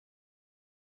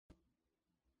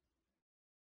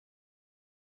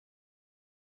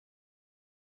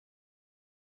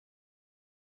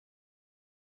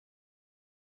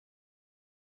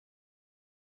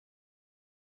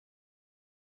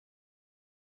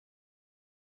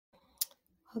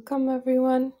Welcome,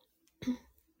 everyone.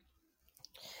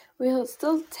 We'll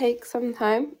still take some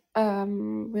time.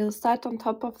 We'll start on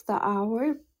top of the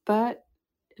hour, but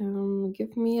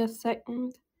give me a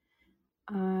second.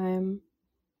 I'm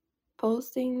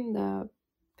posting the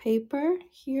paper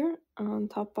here on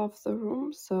top of the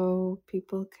room so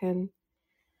people can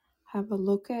have a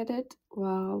look at it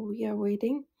while we are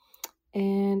waiting.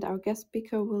 And our guest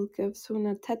speaker will give soon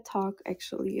a TED Talk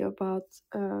actually about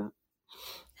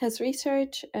his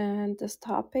research and this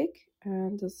topic.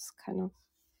 And this is kind of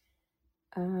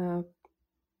a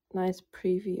nice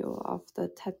preview of the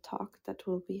TED Talk that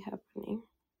will be happening.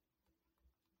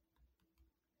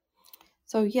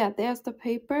 So yeah, there's the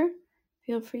paper.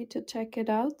 Feel free to check it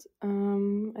out.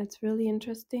 It's really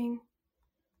interesting.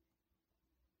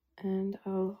 And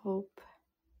I'll hope.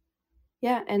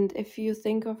 Yeah, and if you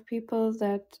think of people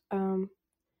that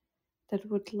that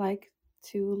would like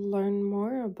to learn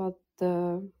more about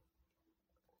the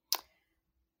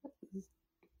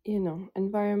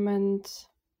environment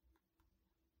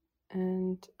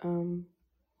and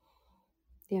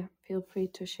yeah, feel free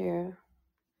to share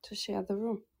the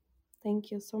room. Thank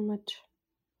you so much.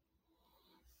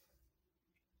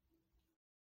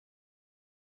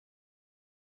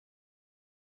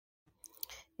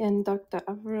 And Dr.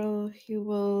 Averill, he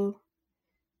will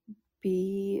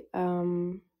be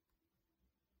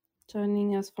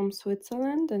joining us from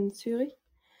Switzerland and Zurich.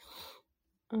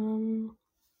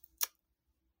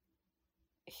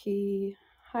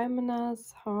 Hi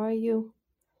Manas, how are you?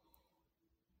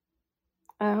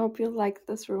 I hope you like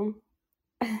this room.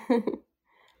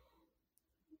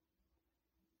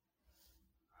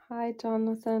 Hi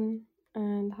Jonathan,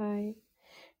 and hi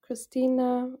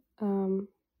Christina,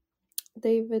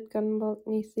 David, Gunvald,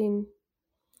 Nisin,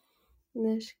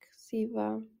 Nishk,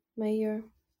 Siva, Mayor.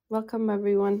 Welcome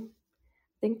everyone.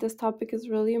 I think this topic is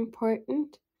really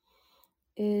important.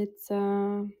 It's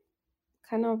kind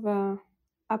of a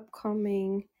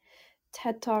upcoming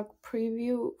TED Talk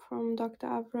preview from Dr.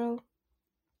 Averill.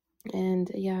 And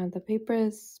yeah, the paper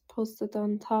is posted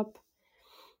on top.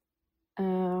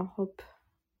 Hope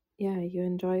you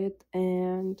enjoy it,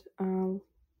 and I'm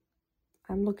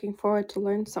looking forward to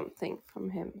learn something from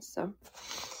him. So,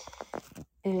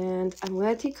 and I'm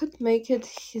glad he could make it.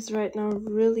 He's right now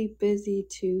really busy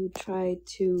to try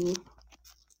to.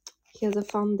 He has a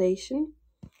foundation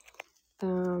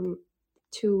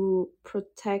to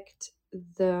protect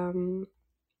the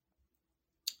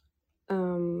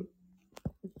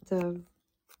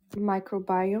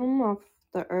microbiome of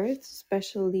the earth,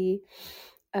 especially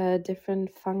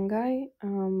different fungi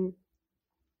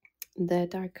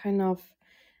that are kind of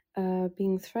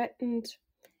being threatened.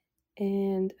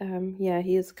 And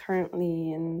he is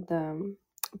currently in the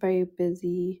very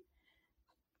busy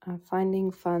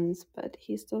finding funds, but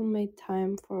he still made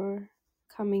time for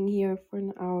coming here for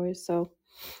an hour, so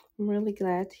I'm really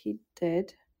glad he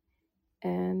did.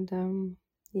 And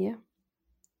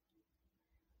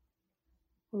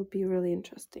will be really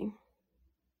interesting.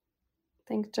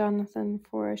 Thanks, Jonathan,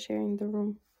 for sharing the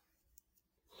room.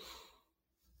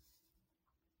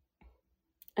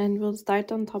 And we'll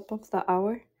start on top of the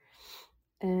hour.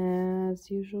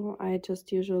 As usual, I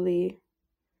just usually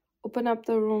open up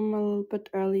the room a little bit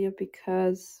earlier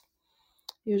because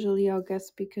usually our guest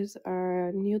speakers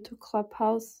are new to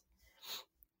Clubhouse.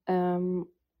 And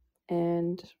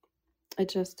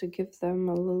just to give them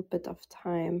a little bit of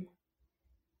time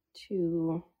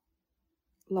to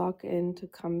log in to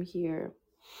come here,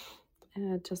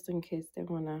 just in case they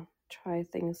want to try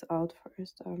things out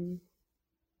first. I'm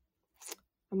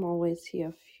always here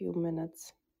a few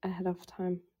minutes ahead of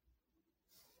time.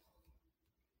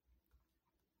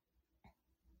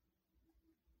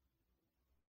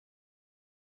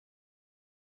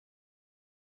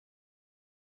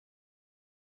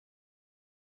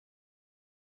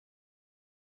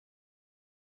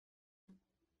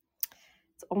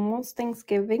 It's almost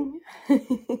Thanksgiving.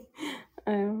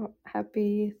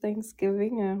 Happy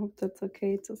Thanksgiving. I hope that's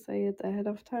okay to say it ahead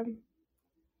of time.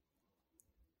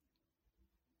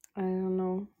 I don't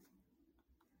know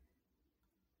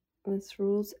these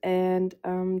rules. And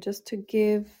just to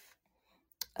give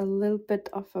a little bit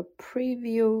of a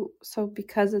preview, so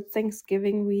because it's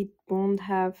Thanksgiving, we won't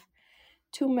have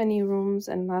too many rooms,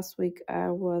 and last week I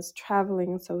was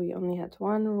traveling, so we only had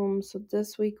one room. So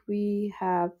this week we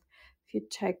have,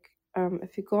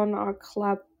 if you go on our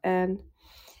club and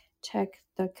check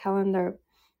the calendar,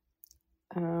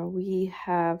 we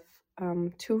have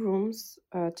two rooms,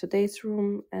 today's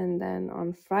room, and then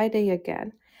on Friday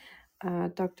again,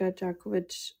 Dr.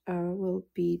 Djakovic will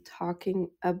be talking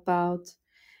about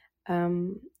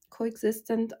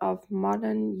coexistence of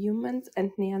modern humans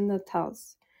and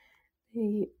Neanderthals.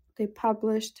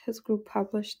 His group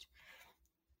published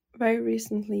very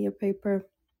recently a paper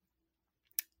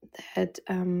that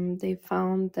they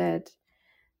found that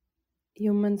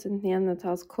humans and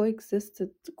Neanderthals coexisted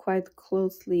quite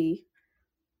closely,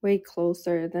 way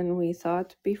closer than we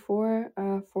thought before,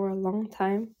 for a long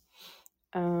time,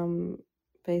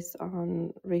 based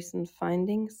on recent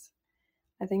findings.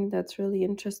 I think that's really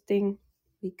interesting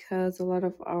because a lot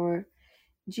of our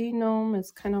genome is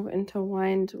kind of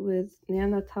intertwined with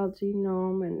Neanderthal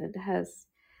genome, and it has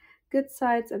good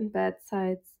sides and bad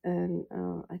sides. And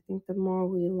I think the more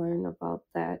we learn about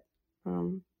that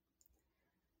and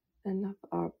of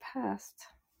our past,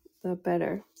 the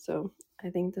better. So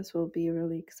I think this will be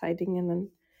really exciting. And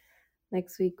then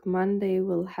next week, Monday,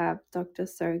 we'll have Dr.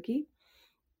 Sergi,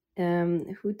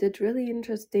 who did really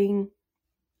interesting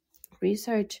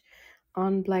research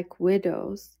on Black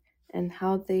widows and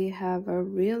how they have a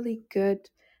really good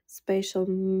spatial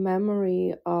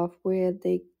memory of where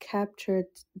they captured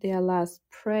their last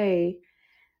prey.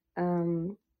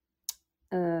 That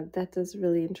is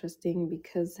really interesting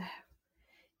because,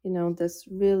 this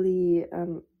really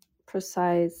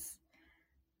precise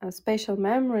spatial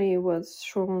memory was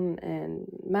shown in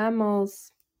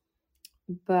mammals,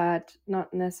 but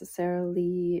not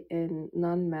necessarily in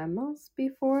non-mammals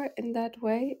before in that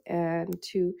way. And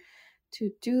to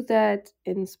do that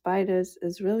in spiders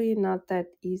is really not that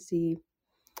easy.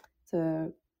 It's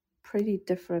a pretty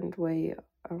different way,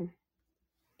 of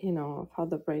how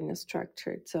the brain is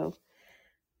structured. So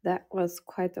that was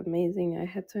quite amazing. I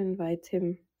had to invite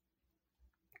him.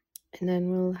 And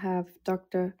then we'll have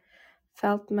Dr.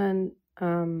 Feldman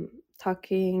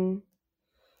talking.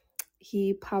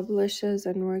 He publishes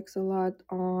and works a lot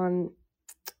on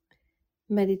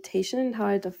meditation and how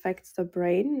it affects the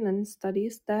brain, and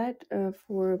studies that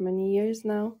for many years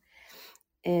now.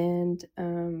 And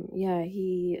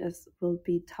he will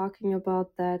be talking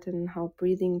about that and how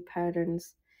breathing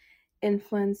patterns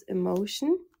influence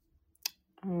emotion.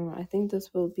 I think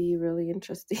this will be really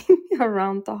interesting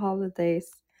around the holidays,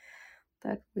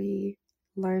 that we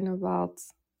learn about.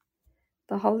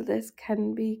 The holidays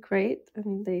can be great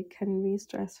and they can be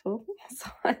stressful.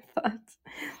 So I thought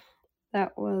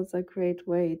that was a great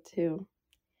way to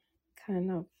kind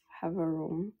of have a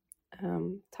room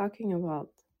talking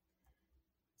about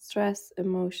stress,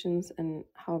 emotions, and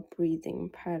how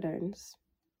breathing patterns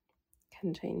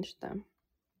can change them.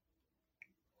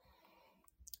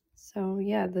 So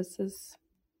yeah, this is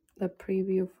the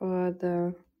preview for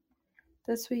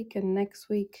this week and next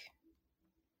week.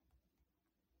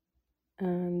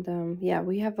 And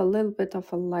we have a little bit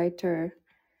of a lighter.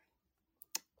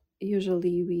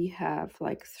 Usually we have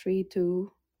like 3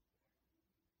 to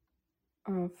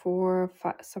 4,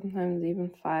 5, sometimes even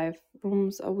 5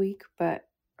 rooms a week, but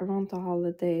around the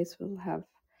holidays we'll have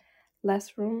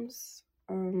less rooms.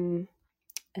 And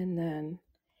then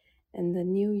in the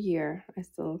new year,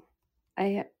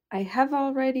 I have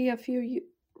already a few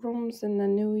rooms in the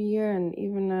new year, and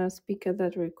even a speaker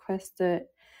that requested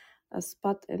a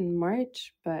spot in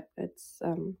March, but it's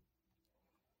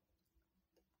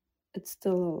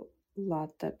still a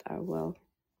lot that I will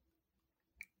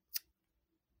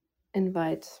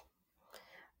invite,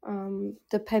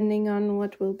 depending on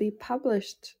what will be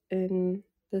published in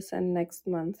this and next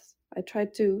month. I try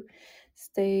to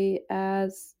stay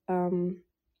as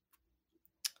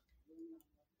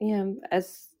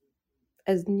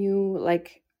as new,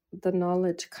 like the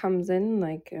knowledge comes in,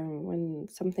 like when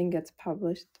something gets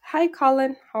published. Hi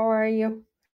Colin, how are you?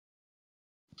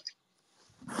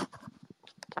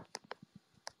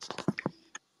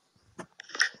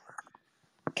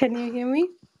 Can you hear me?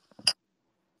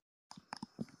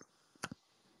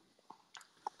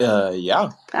 Yeah.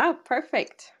 Oh,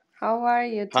 perfect. How are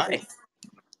you today? Hi.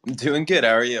 I'm doing good.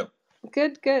 How are you?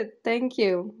 Good. Thank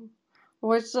you.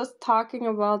 We're just talking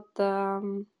about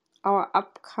our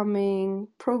upcoming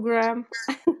program.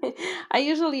 I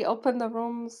usually open the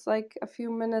rooms like a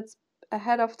few minutes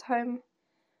ahead of time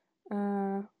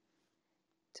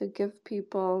to give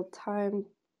people time,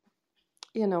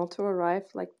 to arrive,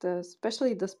 like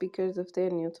especially the speakers if they're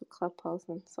new to Clubhouse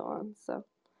and so on. So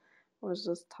I was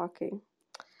just talking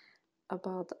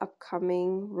about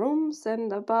upcoming rooms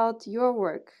and about your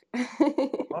work.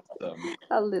 Awesome.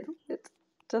 A little bit,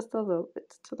 just a little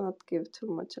bit, to not give too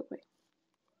much away.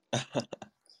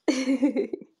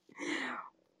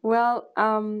 Well,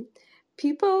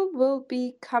 people will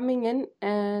be coming in,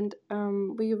 and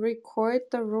we record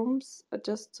the rooms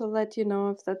just to let you know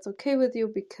if that's okay with you,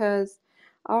 because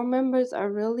our members are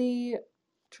really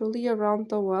truly around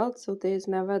the world, so there's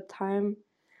never time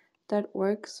that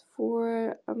works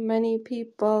for many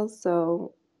people.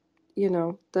 So,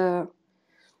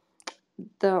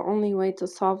 the only way to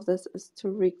solve this is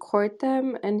to record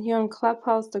them. And here on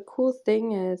Clubhouse, the cool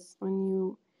thing is when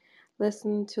you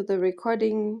listen to the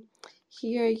recording,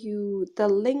 here the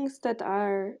links that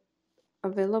are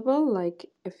available, like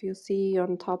if you see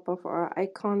on top of our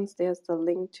icons, there's the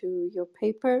link to your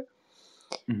paper.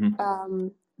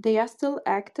 They are still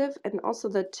active, and also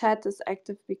the chat is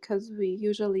active because we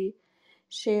usually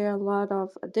share a lot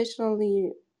of additional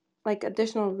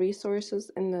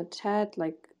resources in the chat.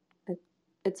 Like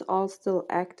it's all still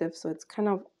active, so it's kind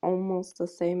of almost the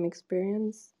same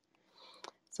experience.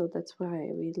 So that's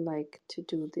why we like to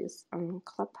do this on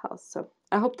Clubhouse. So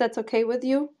I hope that's okay with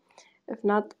you. If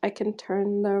not, I can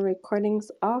turn the recordings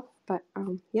off. But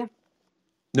yeah.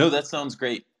 No, that sounds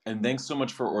great. And thanks so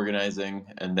much for organizing.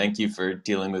 And thank you for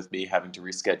dealing with me having to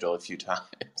reschedule a few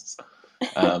times.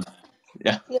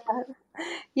 Yeah.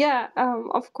 Yeah,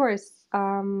 of course.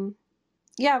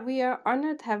 Yeah, we are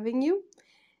honored having you.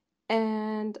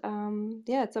 And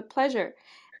yeah, it's a pleasure.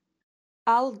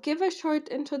 I'll give a short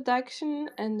introduction,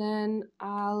 and then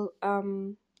I'll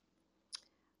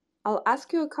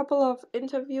ask you a couple of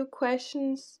interview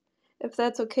questions, if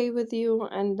that's okay with you,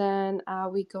 and then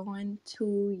we go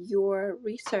into your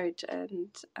research and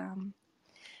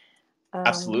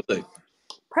Absolutely.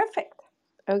 Perfect.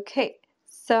 Okay,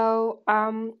 so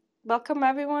welcome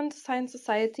everyone to Science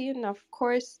Society, and of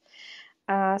course,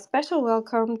 special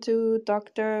welcome to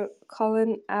Dr.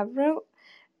 Colin Averill,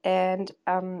 and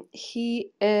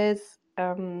he is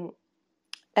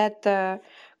at the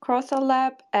Crosser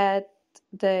Lab at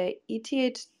the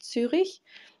ETH Zurich,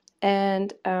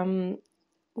 and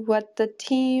what the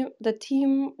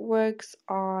team works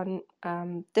on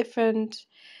different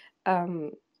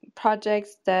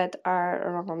projects that are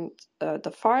around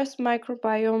the forest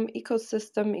microbiome,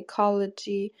 ecosystem,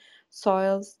 ecology,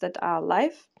 soils that are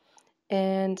alive,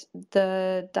 and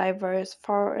the diverse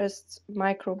forest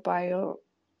microbiome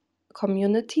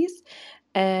communities,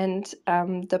 and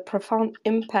the profound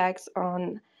impacts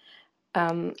on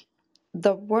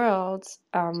the world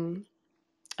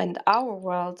and our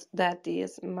world that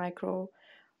these microbiome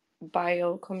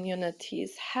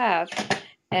communities have,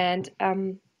 and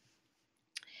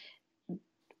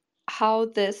how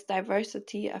this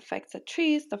diversity affects the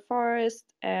trees, the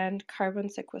forest, and carbon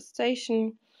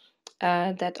sequestration.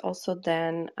 That also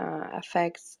then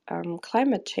affects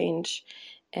climate change,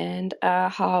 and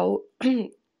how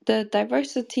the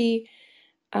diversity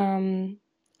and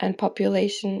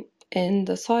population in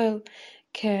the soil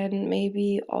can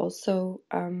maybe also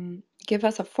give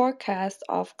us a forecast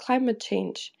of climate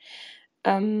change.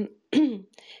 In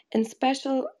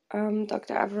special,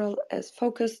 Dr. Averill is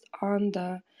focused on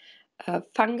the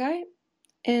fungi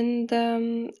in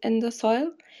the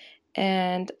soil,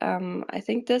 and I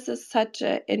think this is such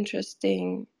an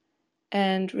interesting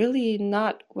and really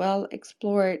not well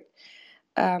explored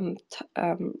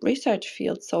research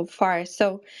field so far.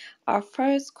 So our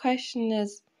first question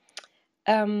is,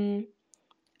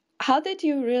 how did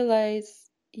you realize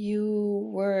you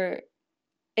were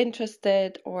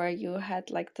interested, or you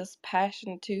had like this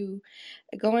passion to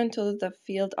go into the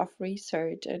field of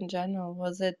research in general?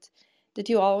 Did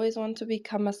you always want to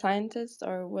become a scientist,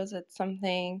 or was it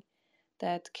something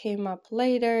that came up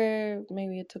later?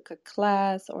 Maybe you took a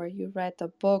class or you read a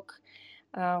book.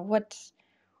 What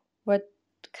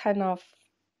kind of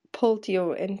pulled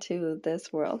you into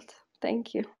this world?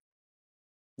 Thank you.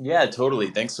 Yeah, totally.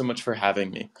 Thanks so much for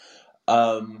having me.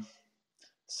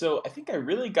 So I think I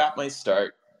really got my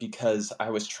start because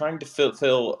I was trying to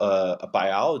fulfill a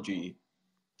biology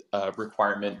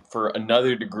requirement for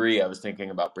another degree I was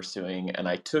thinking about pursuing, and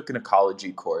I took an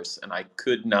ecology course, and I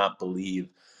could not believe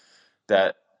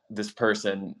that this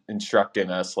person instructing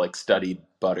us like studied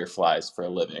butterflies for a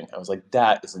living. I was like,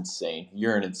 that is insane.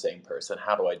 You're an insane person.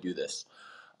 How do I do this?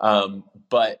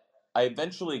 But I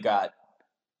eventually got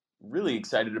really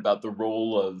excited about the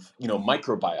role of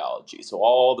microbiology, so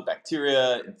all the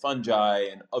bacteria and fungi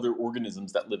and other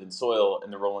organisms that live in soil,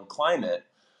 and the role in climate,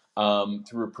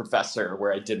 through a professor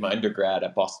where I did my undergrad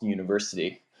at Boston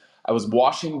University. I was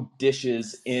washing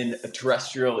dishes in a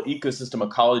terrestrial ecosystem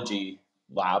ecology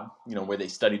lab, where they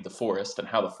studied the forest and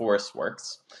how the forest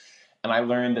works. And I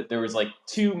learned that there was like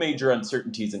two major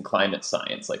uncertainties in climate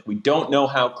science. Like, we don't know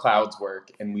how clouds work,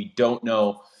 and we don't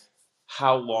know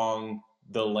how long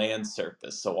the land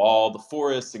surface, so all the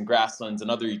forests and grasslands and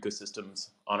other ecosystems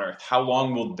on Earth, how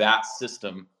long will that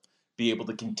system be able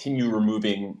to continue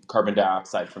removing carbon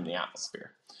dioxide from the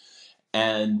atmosphere?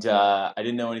 And I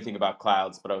didn't know anything about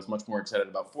clouds, but I was much more excited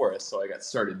about forests, so I got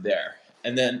started there.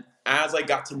 And then as I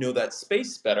got to know that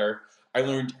space better, I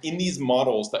learned in these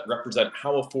models that represent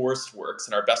how a forest works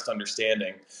and our best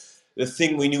understanding, the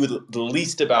thing we knew the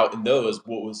least about in those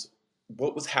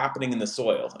what was happening in the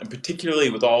soil, and particularly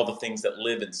with all the things that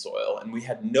live in soil. And we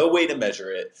had no way to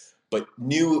measure it, but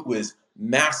knew it was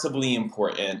massively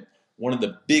important, one of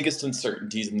the biggest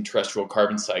uncertainties in the terrestrial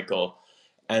carbon cycle.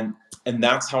 And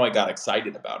that's how I got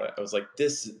excited about it. I was like,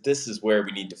 this is where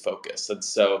we need to focus. And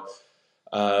so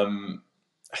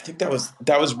I think that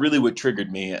was really what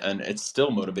triggered me, and it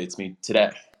still motivates me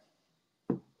today.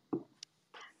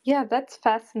 Yeah, that's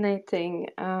fascinating.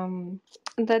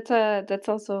 That's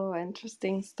also an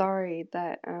interesting story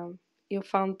that you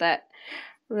found that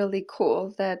really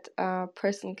cool that a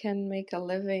person can make a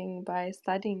living by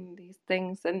studying these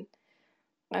things. And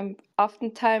I'm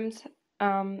oftentimes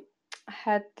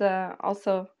had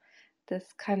also this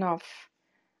kind of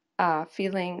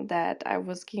feeling that I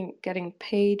was getting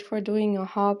paid for doing a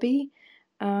hobby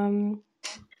um,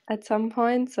 at some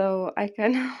point. So I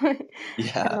kind of kind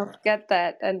Yeah. of get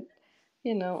that, and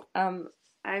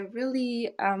I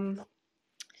really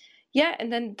yeah.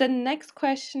 And then the next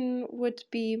question would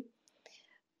be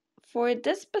for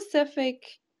this specific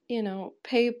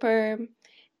paper,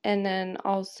 and then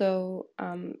also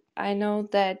I know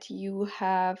that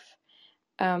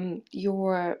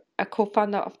you're a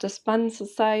co-founder of the Spun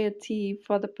Society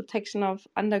for the Protection of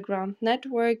Underground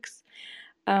Networks.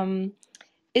 Um,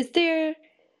 is there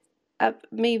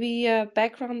maybe a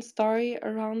background story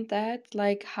around that,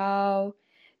 like how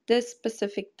this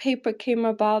specific paper came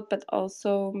about, but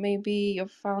also maybe your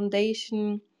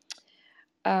foundation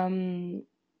um,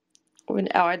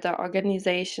 or the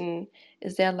organization?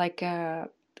 Is there like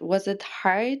was it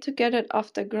hard to get it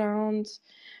off the ground?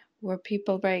 Were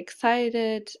people very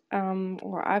excited,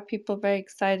 or are people very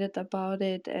excited about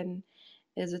it? And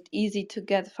is it easy to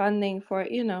get funding for,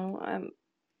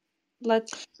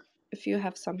 let's, if you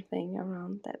have something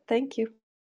around that. Thank you.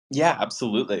 Yeah,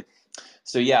 absolutely.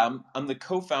 So yeah, I'm the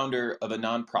co-founder of a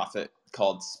nonprofit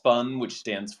called SPUN, which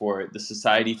stands for the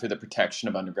Society for the Protection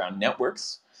of Underground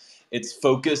Networks. It's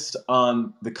focused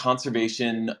on the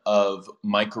conservation of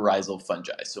mycorrhizal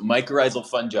fungi. So mycorrhizal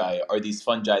fungi are these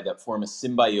fungi that form a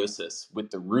symbiosis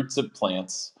with the roots of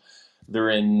plants. They're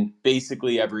in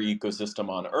basically every ecosystem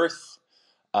on Earth.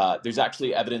 There's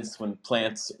actually evidence when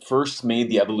plants first made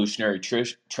the evolutionary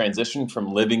transition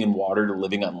from living in water to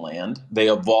living on land, they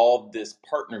evolved this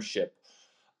partnership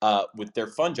with their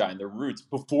fungi and their roots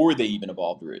before they even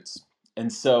evolved roots.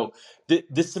 And so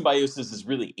this symbiosis is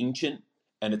really ancient,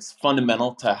 and it's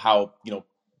fundamental to how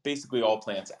basically all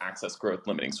plants access growth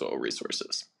limiting soil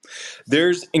resources.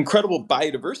 There's incredible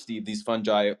biodiversity of these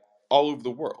fungi all over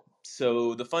the world.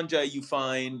 So the fungi you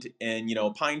find in,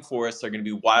 pine forests are going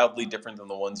to be wildly different than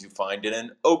the ones you find in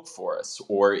an oak forest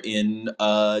or in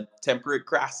a temperate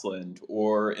grassland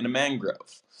or in a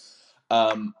mangrove.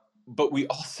 But we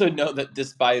also know that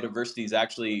this biodiversity is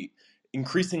actually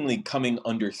increasingly coming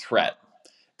under threat.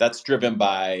 That's driven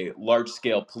by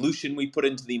large-scale pollution we put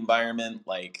into the environment,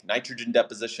 like nitrogen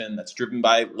deposition. That's driven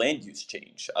by land use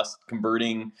change, us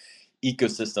converting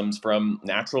ecosystems from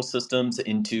natural systems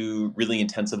into really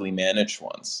intensively managed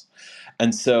ones.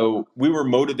 And so we were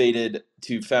motivated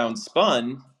to found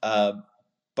Spun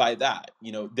by that.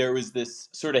 There was this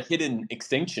sort of hidden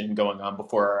extinction going on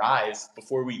before our eyes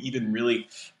before we even really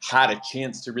had a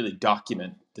chance to really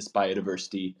document this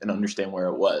biodiversity and understand where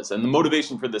it was. And the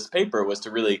motivation for this paper was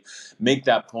to really make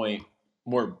that point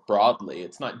more broadly.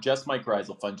 It's not just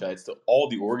mycorrhizal fungi, it's all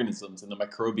the organisms and the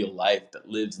microbial life that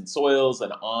lives in soils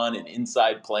and on and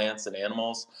inside plants and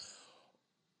animals.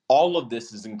 All of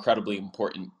this is incredibly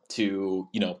important to,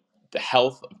 the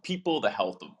health of people, the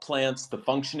health of plants, the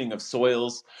functioning of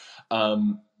soils.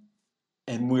 Um,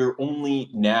 and we're only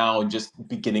now just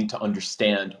beginning to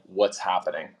understand what's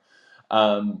happening.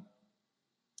 Um,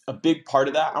 a big part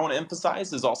of that I want to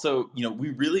emphasize is also,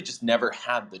 we really just never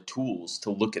had the tools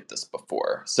to look at this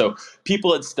before. So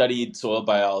people had studied soil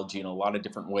biology in a lot of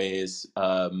different ways,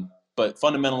 but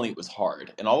fundamentally it was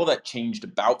hard. And all of that changed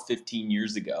about 15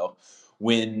 years ago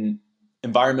when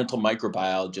environmental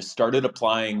microbiologists started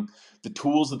applying the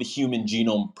tools of the Human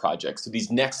Genome Project, so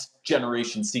these next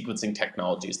generation sequencing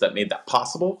technologies that made that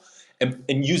possible,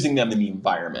 and using them in the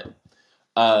environment.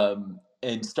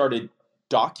 And started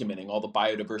documenting all the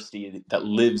biodiversity that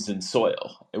lives in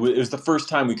soil. It was the first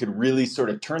time we could really sort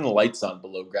of turn the lights on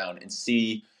below ground and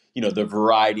see, the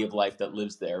variety of life that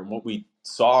lives there. And what we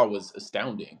saw was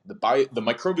astounding. The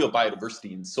microbial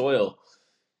biodiversity in soil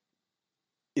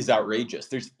is outrageous.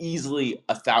 There's easily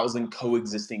 1,000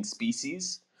 coexisting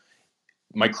species,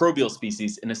 microbial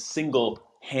species, in a single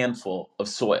handful of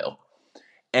soil.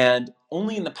 And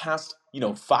only in the past,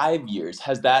 5 years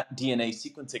has that DNA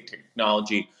sequencing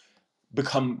technology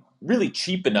become really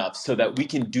cheap enough so that we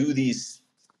can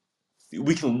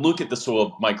look at the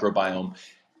soil microbiome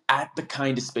at the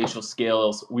kind of spatial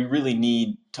scales we really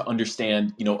need to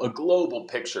understand, a global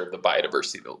picture of the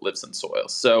biodiversity that lives in soil.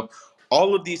 So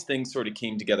all of these things sort of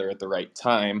came together at the right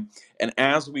time. And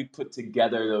as we put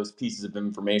together those pieces of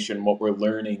information, what we're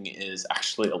learning is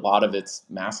actually a lot of it's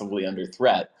massively under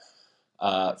threat,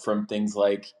 from things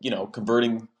like,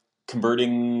 converting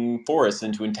forests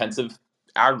into intensive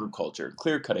agriculture,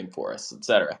 clear cutting forests,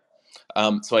 etc.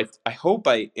 So I hope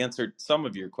I answered some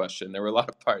of your question. There were a lot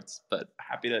of parts, but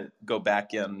happy to go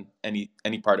back in any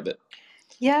part of it.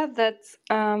 Yeah, that's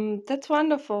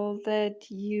wonderful that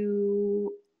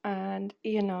you and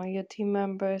your team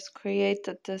members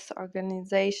created this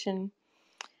organization,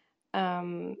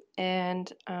 and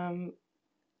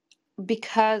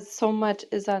because so much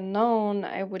is unknown,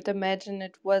 I would imagine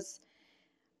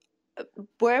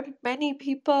were many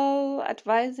people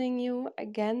advising you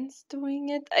against doing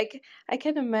it? I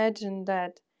can imagine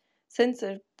that since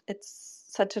it's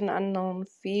such an unknown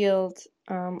field,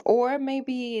 or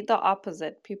maybe the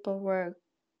opposite. People were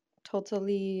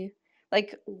totally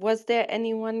like, was there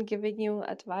anyone giving you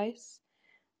advice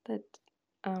that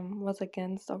was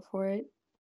against or for it?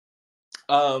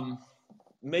 Um,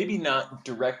 Maybe not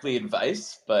directly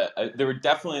advice, but there were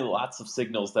definitely lots of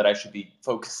signals that I should be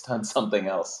focused on something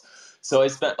else. So I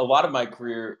spent a lot of my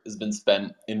career has been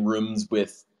spent in rooms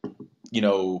with,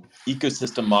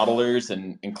 ecosystem modelers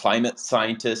and climate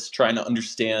scientists trying to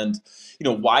understand,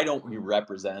 why don't we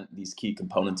represent these key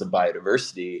components of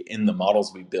biodiversity in the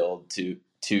models we build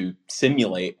to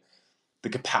simulate the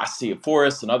capacity of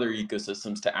forests and other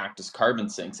ecosystems to act as carbon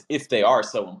sinks if they are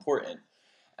so important.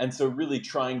 And so really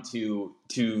trying to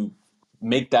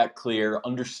make that clear,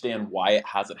 understand why it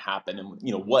hasn't happened, and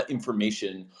what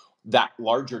information that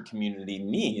larger community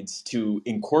needs to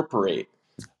incorporate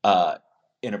uh,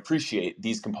 and appreciate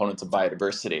these components of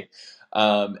biodiversity.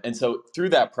 And so through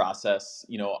that process,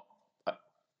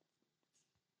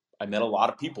 I met a lot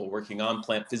of people working on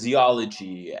plant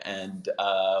physiology and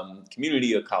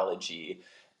community ecology,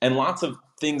 and lots of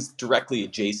things directly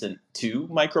adjacent to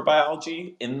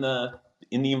microbiology in the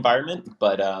environment.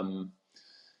 But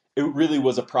it really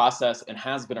was a process, and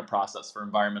has been a process for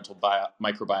environmental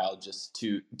microbiologists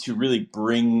to really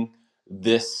bring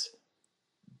this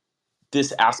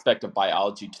aspect of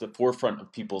biology to the forefront of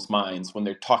people's minds when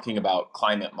they're talking about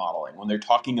climate modeling, when they're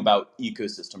talking about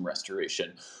ecosystem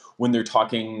restoration, when they're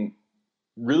talking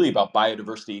really about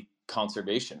biodiversity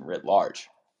conservation writ large.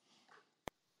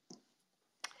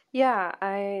 Yeah,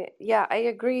 I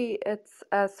agree. It's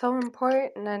so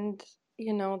important, and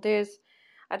there's,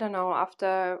 I don't know,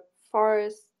 after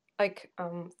forest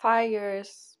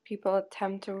fires, people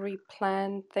attempt to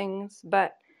replant things,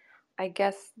 but I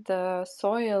guess the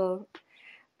soil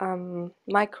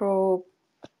microbiome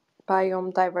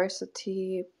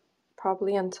diversity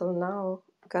probably until now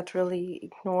got really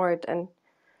ignored, and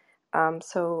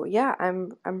so yeah,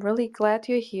 I'm really glad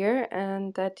you're here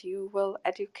and that you will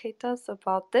educate us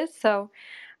about this. So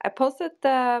I posted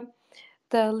the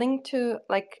link to,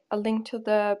 like, a link to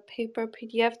the paper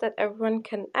PDF that everyone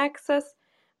can access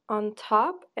on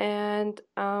top. And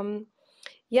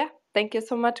yeah, thank you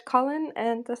so much, Colin,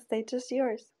 and the stage is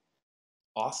yours.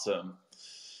 Awesome.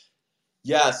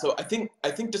 Yeah, so I think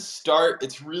to start,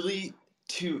 it's really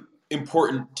too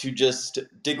important to just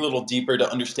dig a little deeper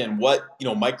to understand what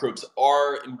microbes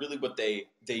are, and really what they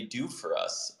do for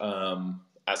us,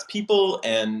 as people,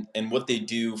 and what they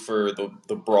do for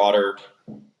the broader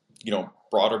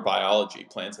biology,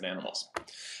 plants and animals.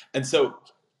 And so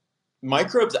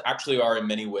microbes actually are in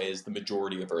many ways the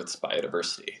majority of Earth's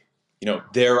biodiversity.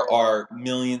 There are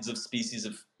millions of species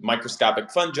of microscopic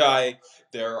fungi.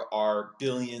 There are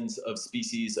billions of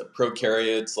species of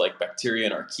prokaryotes like bacteria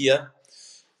and archaea.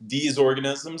 These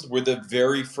organisms were the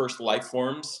very first life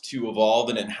forms to evolve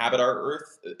and inhabit our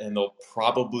Earth, and they'll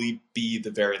probably be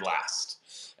the very last.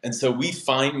 And so we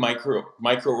find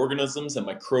microorganisms and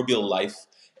microbial life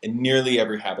in nearly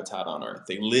every habitat on Earth.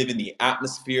 They live in the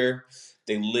atmosphere,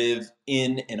 they live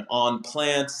in and on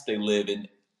plants, they live in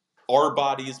our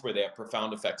bodies where they have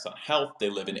profound effects on health, they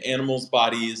live in animals'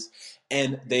 bodies,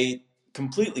 and they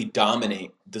completely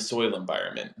dominate the soil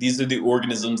environment. These are the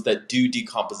organisms that do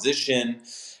decomposition,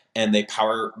 and they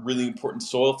power really important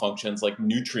soil functions like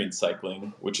nutrient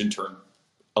cycling, which in turn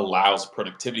allows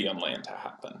productivity on land to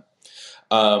happen.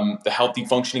 The healthy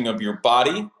functioning of your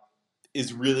body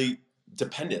is really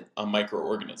dependent on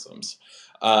microorganisms,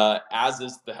 as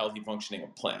is the healthy functioning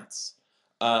of plants.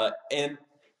 And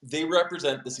they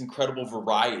represent this incredible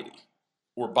variety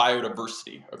or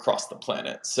biodiversity across the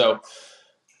planet. So,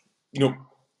 you know,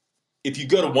 if you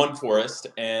go to one forest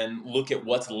and look at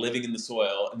what's living in the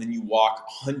soil, and then you walk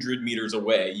 100 meters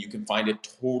away, you can find a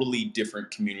totally different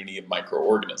community of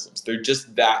microorganisms. They're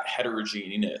just that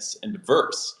heterogeneous and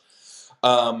diverse.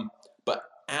 But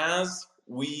as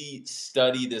we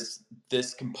study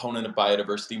this component of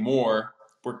biodiversity more,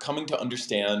 we're coming to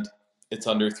understand it's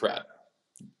under threat,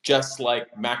 just like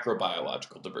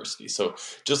macrobiological diversity. So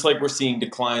just like we're seeing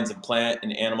declines in plant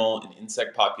and animal and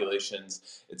insect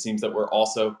populations, it seems that we're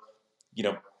also,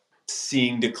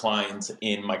 seeing declines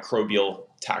in microbial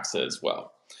taxa as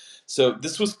well. So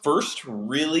this was first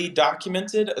really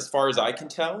documented, as far as I can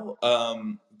tell,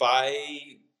 by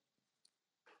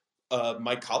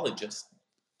mycologists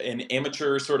and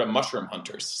amateur sort of mushroom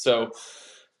hunters. So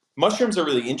mushrooms are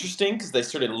really interesting because they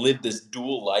sort of live this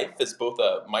dual life as both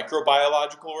a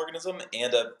microbiological organism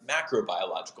and a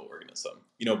macrobiological organism.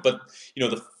 But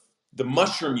the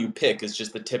mushroom you pick is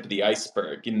just the tip of the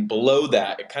iceberg, and below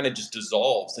that, it kind of just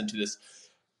dissolves into this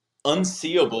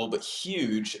unseeable but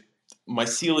huge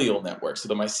mycelial network. So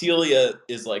the mycelia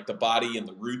is like the body and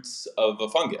the roots of a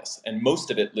fungus, and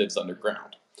most of it lives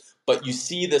underground. But you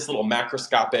see this little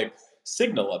macroscopic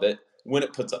signal of it when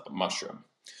it puts up a mushroom.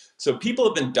 So people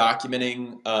have been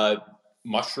documenting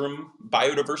mushroom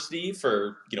biodiversity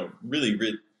for really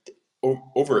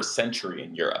over a century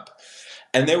in Europe,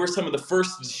 and they were some of the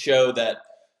first to show that,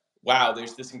 wow,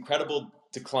 there's this incredible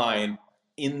decline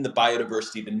in the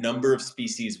biodiversity, the number of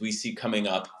species we see coming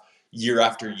up year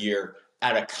after year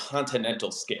at a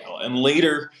continental scale. And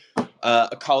later,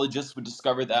 ecologists would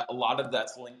discover that a lot of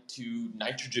that's linked to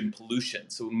nitrogen pollution.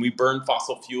 So when we burn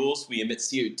fossil fuels, we emit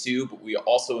CO2, but we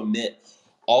also emit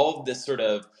all of this sort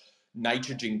of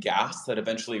nitrogen gas that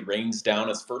eventually rains down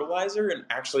as fertilizer and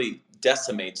actually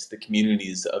decimates the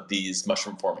communities of these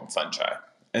mushroom forming fungi.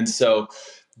 And so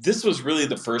this was really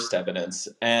the first evidence,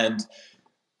 and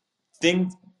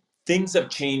things have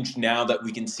changed now that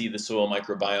we can see the soil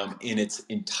microbiome in its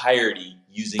entirety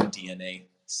using DNA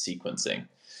sequencing.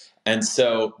 And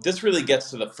so this really gets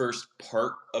to the first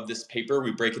part of this paper.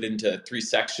 We break it into 3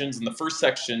 sections, and the first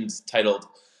section's titled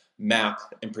Map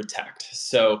and Protect.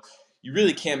 So you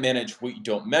really can't manage what you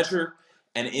don't measure,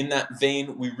 and in that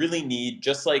vein, we really need,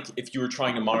 just like if you were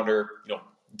trying to monitor,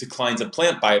 declines of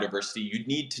plant biodiversity, you'd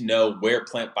need to know where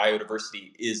plant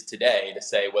biodiversity is today to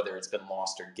say whether it's been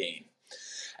lost or gained.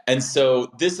 And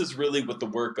so this is really what the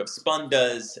work of Spun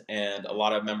does, and a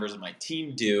lot of members of my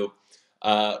team do.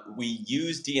 We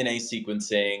use DNA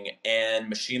sequencing and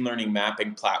machine learning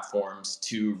mapping platforms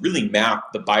to really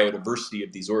map the biodiversity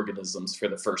of these organisms for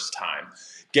the first time.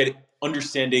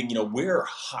 Understanding,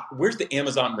 where's the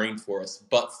Amazon rainforest,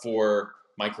 but for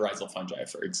mycorrhizal fungi,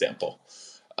 for example.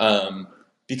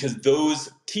 Because those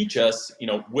teach us,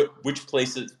 which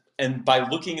places, and by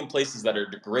looking in places that are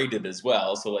degraded as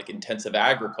well, so like intensive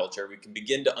agriculture, we can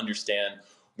begin to understand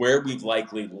where we've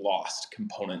likely lost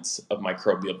components of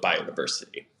microbial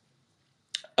biodiversity.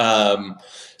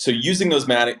 So using those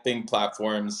mapping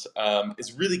platforms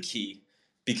is really key,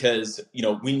 because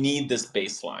we need this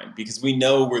baseline, because we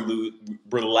know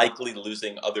we're likely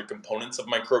losing other components of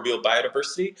microbial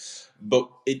biodiversity, but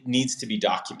it needs to be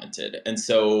documented. And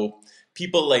so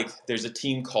there's a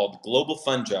team called Global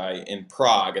Fungi in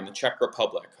Prague in the Czech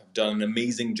Republic have done an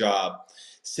amazing job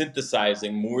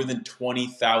synthesizing more than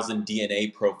 20,000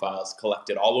 DNA profiles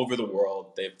collected all over the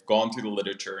world. They've gone through the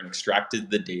literature and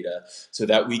extracted the data so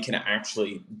that we can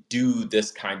actually do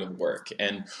this kind of work.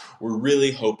 And we're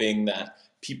really hoping that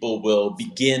people will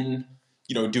begin,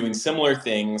 doing similar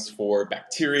things for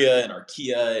bacteria and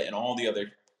archaea and all the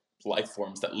other life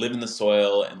forms that live in the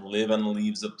soil and live on the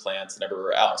leaves of plants and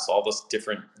everywhere else, all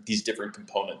these different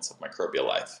components of microbial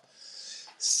life.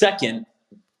 Second,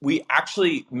 we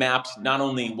actually mapped not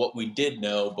only what we did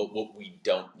know, but what we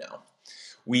don't know.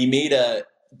 We made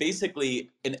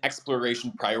basically an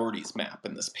exploration priorities map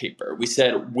in this paper. We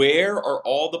said, where are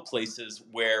all the places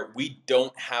where we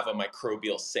don't have a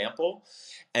microbial sample,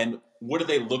 and what do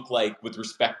they look like with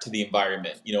respect to the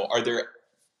environment? Are there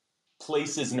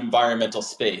places in environmental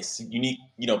space, unique,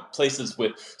 places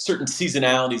with certain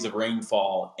seasonalities of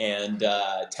rainfall and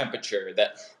temperature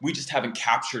that we just haven't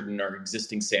captured in our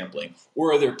existing sampling?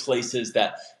 Or are there places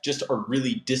that just are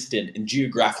really distant and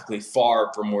geographically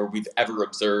far from where we've ever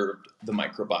observed the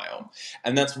microbiome?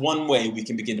 And that's one way we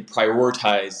can begin to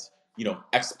prioritize,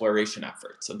 exploration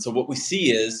efforts. And so what we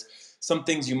see is some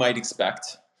things you might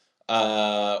expect.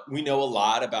 We know a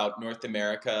lot about North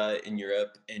America and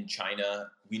Europe and China.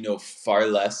 We know far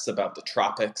less about the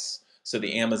tropics. So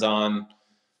the Amazon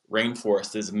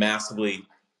rainforest is massively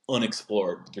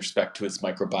unexplored with respect to its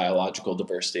microbiological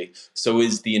diversity. So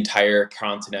is the entire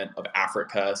continent of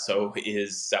Africa, so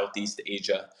is Southeast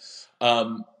Asia.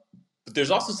 But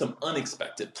there's also some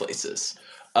unexpected places.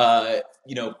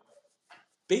 You know,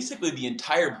 basically the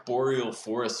entire boreal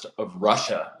forest of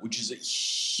Russia, which is a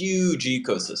huge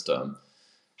ecosystem,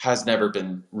 has never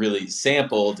been really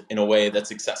sampled in a way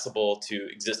that's accessible to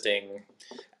existing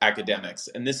academics.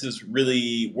 And this is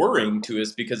really worrying to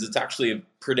us because it's actually a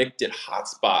predicted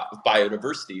hotspot of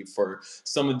biodiversity for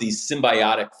some of these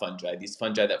symbiotic fungi, these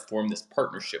fungi that form this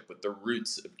partnership with the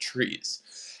roots of trees.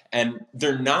 And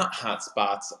they're not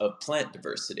hotspots of plant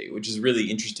diversity, which is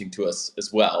really interesting to us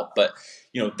as well. But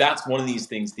that's one of these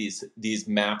things these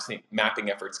mapping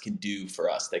efforts can do for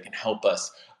us. They can help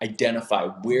us identify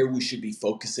where we should be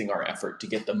focusing our effort to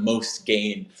get the most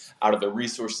gain out of the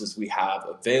resources we have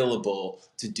available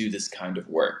to do this kind of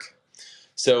work.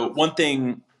 So one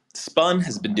thing Spun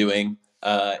has been doing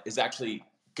is actually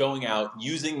going out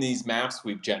using these maps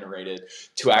we've generated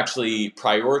to actually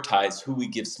prioritize who we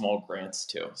give small grants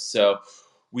to. So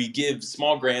we give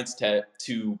small grants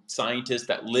to scientists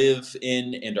that live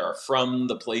in and are from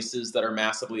the places that are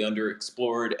massively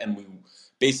underexplored, and we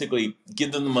basically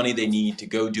give them the money they need to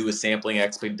go do a sampling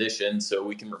expedition so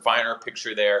we can refine our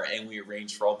picture there, and we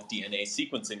arrange for all the DNA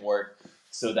sequencing work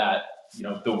so that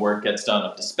the work gets done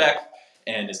up to spec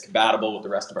and is compatible with the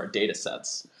rest of our data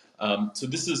sets. So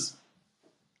this is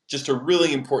just a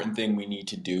really important thing we need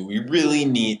to do. We really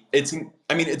need, it's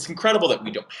incredible that we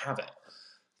don't have it.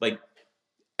 Like,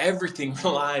 everything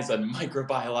relies on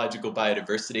microbiological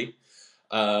biodiversity.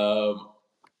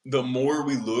 The more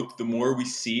we look, the more we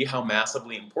see how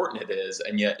massively important it is,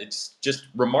 and yet it's just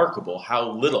remarkable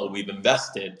how little we've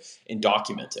invested in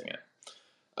documenting it.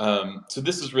 So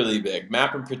this is really big.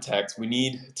 Map and protect, we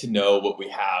need to know what we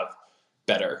have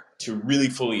better to really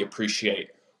fully appreciate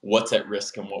what's at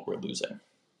risk and what we're losing.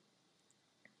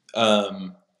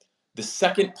 The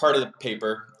second part of the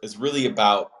paper is really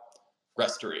about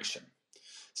restoration.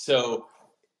 So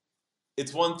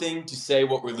it's one thing to say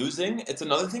what we're losing, it's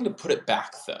another thing to put it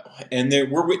back, though. And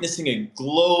we're witnessing a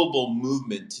global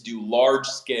movement to do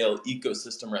large-scale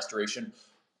ecosystem restoration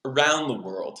around the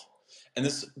world. And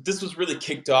this was really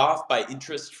kicked off by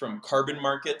interest from carbon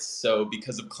markets. So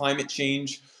because of climate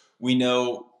change, we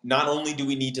know not only do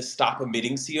we need to stop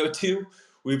emitting CO2,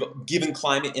 we've given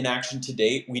climate inaction to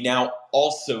date, we now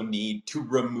also need to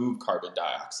remove carbon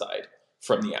dioxide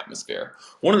from the atmosphere.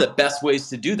 One of the best ways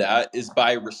to do that is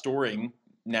by restoring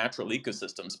natural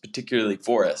ecosystems, particularly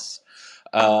forests.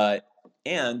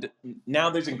 And now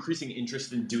there's increasing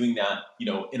interest in doing that,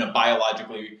 in a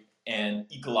biologically and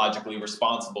ecologically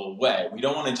responsible way. We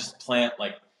don't want to just plant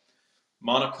like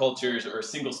monocultures or a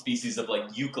single species of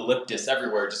like eucalyptus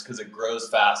everywhere just because it grows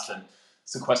fast and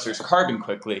sequesters carbon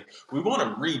quickly. We want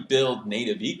to rebuild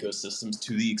native ecosystems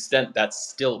to the extent that's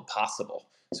still possible.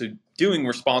 So doing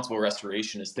responsible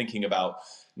restoration is thinking about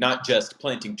not just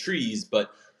planting trees,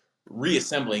 but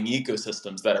reassembling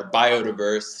ecosystems that are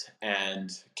biodiverse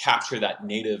and capture that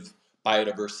native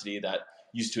biodiversity that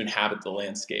used to inhabit the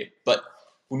landscape. But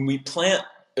when we plant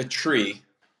a tree,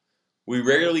 we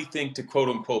rarely think to quote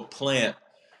unquote plant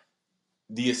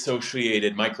the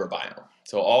associated microbiome.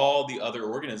 So all the other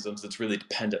organisms it's really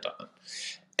dependent on.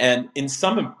 And in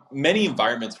many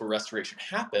environments where restoration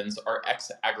happens are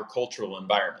ex-agricultural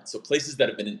environments. So places that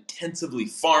have been intensively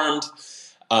farmed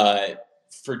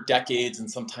for decades and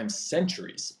sometimes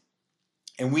centuries.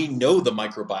 And we know the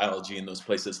microbiology in those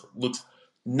places looks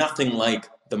nothing like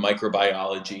the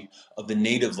microbiology of the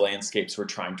native landscapes we're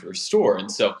trying to restore. And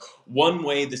so one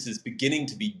way this is beginning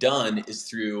to be done is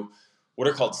through what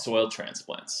are called soil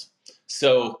transplants.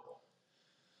 So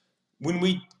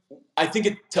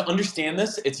to understand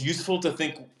this, it's useful to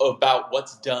think about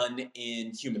what's done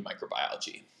in human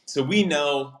microbiology. So we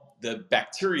know the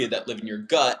bacteria that live in your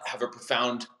gut have a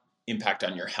profound impact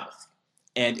on your health.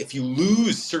 And if you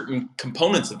lose certain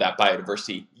components of that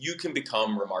biodiversity, you can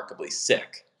become remarkably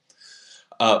sick.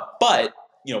 But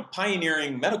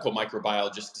pioneering medical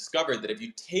microbiologists discovered that if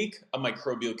you take a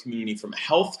microbial community from a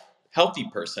healthy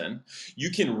person,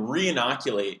 you can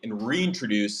re-inoculate and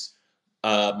reintroduce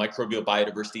microbial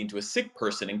biodiversity into a sick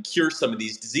person and cure some of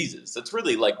these diseases. It's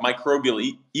really like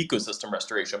microbial ecosystem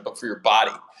restoration, but for your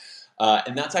body.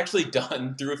 And that's actually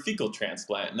done through a fecal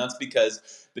transplant. And that's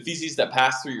because the feces that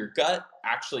pass through your gut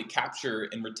actually capture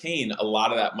and retain a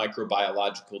lot of that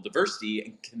microbiological diversity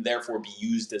and can therefore be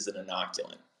used as an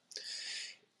inoculant.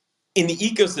 In the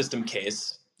ecosystem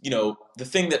case, the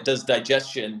thing that does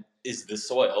digestion is the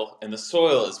soil, and the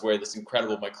soil is where this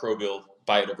incredible microbial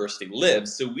biodiversity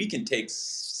lives. So we can take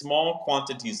small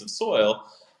quantities of soil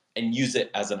and use it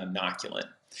as an inoculant.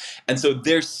 And so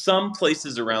there's some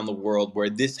places around the world where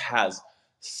this has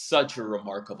such a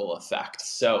remarkable effect.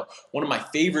 So one of my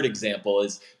favorite example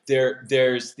is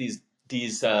there's these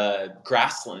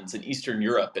grasslands in Eastern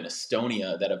Europe and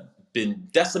Estonia that have been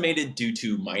decimated due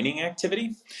to mining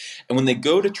activity. And when they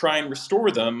go to try and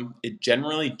restore them, it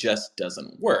generally just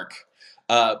doesn't work.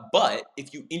 But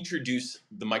if you introduce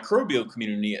the microbial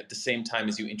community at the same time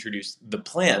as you introduce the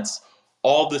plants,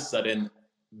 all of a sudden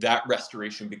that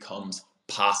restoration becomes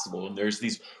possible. And there's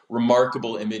these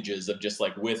remarkable images of just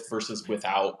like with versus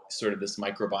without sort of this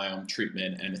microbiome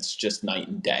treatment, and it's just night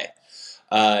and day.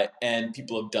 And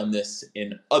people have done this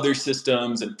in other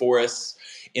systems and forests.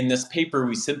 In this paper,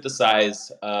 we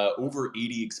synthesize over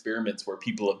 80 experiments where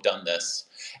people have done this.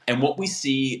 And what we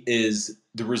see is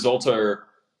the results are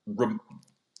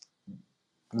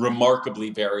remarkably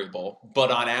variable,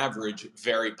 but on average,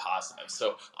 very positive.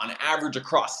 So on average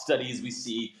across studies, we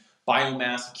see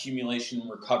biomass accumulation and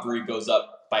recovery goes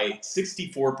up by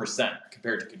 64%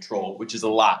 compared to control, which is a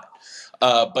lot.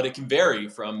 But it can vary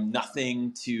from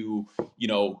nothing to,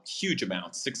 huge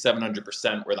amounts,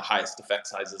 600-700% were the highest effect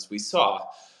sizes we saw.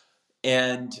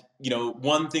 And,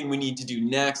 one thing we need to do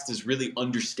next is really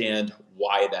understand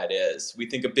why that is. We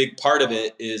think a big part of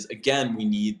it is, again, we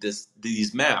need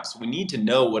these maps. We need to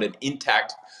know what an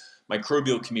intact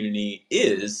microbial community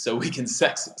is so we can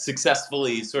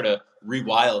successfully sort of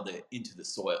rewild it into the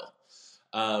soil.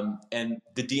 And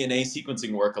the DNA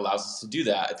sequencing work allows us to do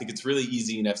that. I think it's really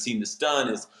easy, and I've seen this done,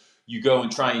 is you go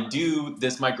and try and do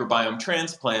this microbiome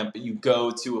transplant, but you go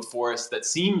to a forest that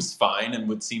seems fine and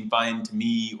would seem fine to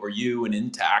me or you and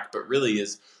intact, but really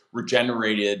is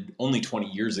regenerated only 20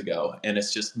 years ago. And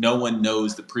it's just no one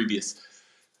knows the previous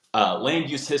land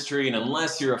use history. And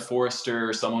unless you're a forester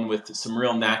or someone with some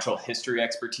real natural history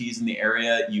expertise in the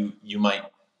area, you might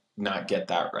not get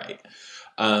that right.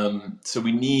 So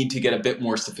we need to get a bit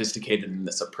more sophisticated in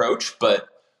this approach, but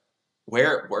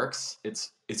where it works,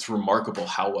 it's remarkable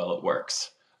how well it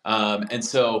works. And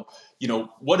so,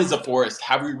 what is a forest?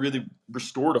 Have we really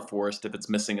restored a forest if it's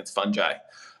missing its fungi?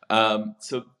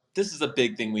 So this is a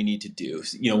big thing we need to do.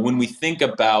 When we think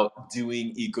about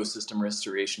doing ecosystem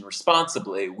restoration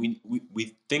responsibly,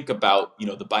 we think about,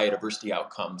 the biodiversity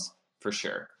outcomes for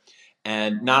sure.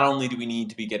 And not only do we need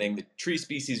to be getting the tree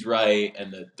species right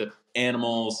and the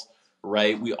animals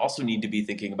right, we also need to be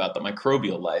thinking about the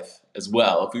microbial life as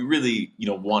well if we really,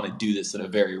 want to do this in a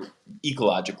very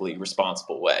ecologically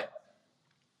responsible way.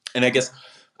 And I guess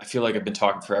I feel like I've been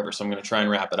talking forever, so I'm going to try and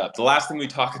wrap it up. The last thing we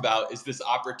talk about is this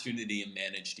opportunity in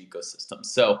managed ecosystems.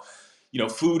 So,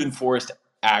 food and forest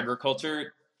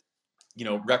agriculture,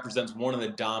 represents one of the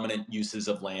dominant uses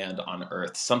of land on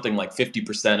Earth. Something like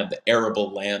 50% of the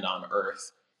arable land on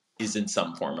Earth is in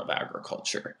some form of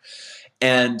agriculture.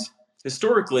 And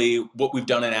historically, what we've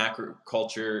done in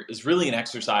agriculture is really an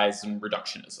exercise in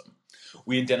reductionism.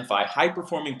 We identify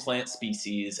high-performing plant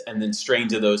species and then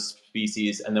strains of those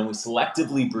species, and then we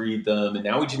selectively breed them, and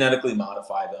now we genetically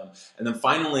modify them. And then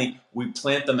finally, we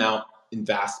plant them out in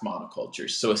vast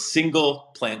monocultures. So a single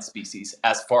plant species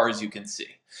as far as you can see.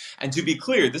 And to be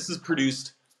clear, this has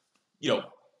produced,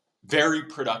 very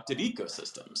productive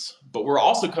ecosystems. But we're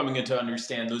also coming in to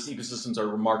understand those ecosystems are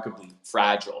remarkably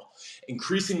fragile,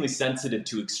 increasingly sensitive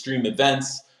to extreme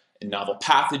events and novel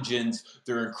pathogens.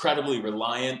 They're incredibly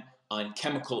reliant on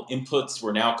chemical inputs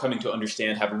we're now coming to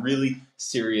understand have really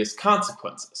serious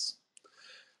consequences.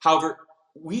 However,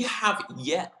 we have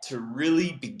yet to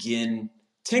really begin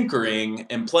tinkering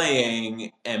and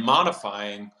playing and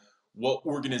modifying what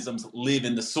organisms live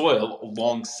in the soil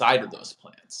alongside of those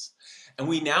plants. And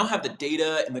we now have the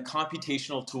data and the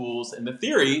computational tools and the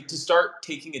theory to start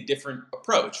taking a different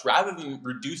approach. Rather than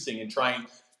reducing and trying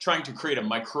to create a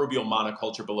microbial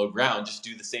monoculture below ground, just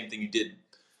do the same thing you did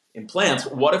in plants.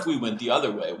 What if we went the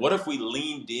other way? What if we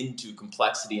leaned into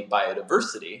complexity and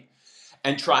biodiversity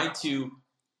and tried to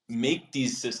make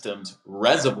these systems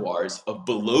reservoirs of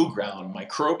below ground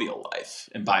microbial life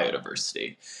and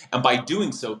biodiversity? And by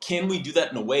doing so, can we do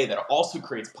that in a way that also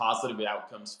creates positive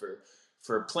outcomes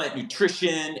for plant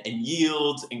nutrition and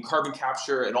yields and carbon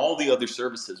capture and all the other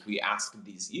services we ask of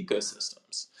these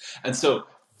ecosystems? And so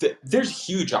there's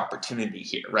huge opportunity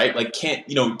here, right? Like,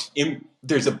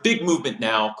 there's a big movement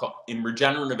now in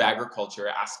regenerative agriculture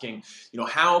asking,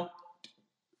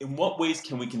 in what ways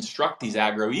can we construct these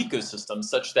agroecosystems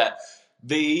such that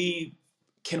they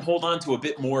can hold on to a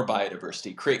bit more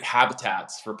biodiversity, create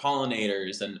habitats for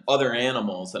pollinators and other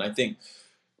animals? And I think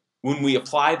when we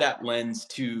apply that lens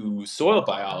to soil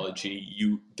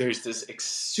biology, there's this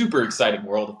super exciting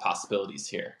world of possibilities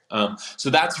here.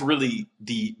 So that's really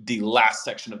the last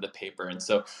section of the paper. And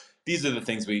so these are the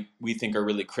things we think are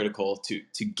really critical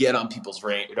to get on people's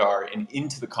radar and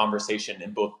into the conversation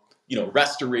in both,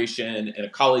 restoration and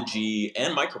ecology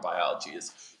and microbiology.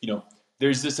 Is,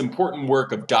 there's this important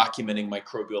work of documenting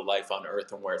microbial life on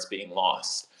Earth and where it's being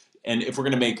lost. And if we're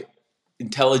going to make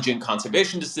intelligent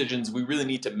conservation decisions, we really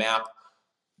need to map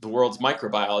the world's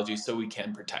microbiology so we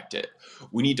can protect it.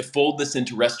 We need to fold this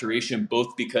into restoration,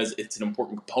 both because it's an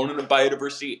important component of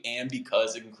biodiversity and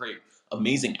because it can create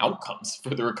amazing outcomes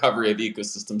for the recovery of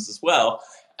ecosystems as well.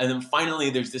 And then finally,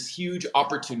 there's this huge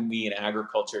opportunity in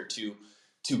agriculture to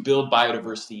build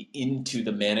biodiversity into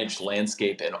the managed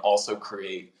landscape and also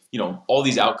create, all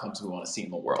these outcomes we want to see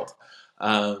in the world.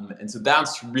 And so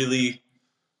that's really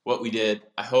what we did.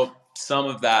 I hope some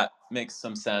of that makes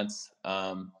some sense.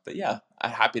 But yeah,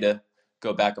 I'm happy to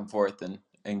go back and forth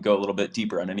and go a little bit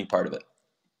deeper on any part of it.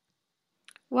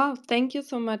 Wow, thank you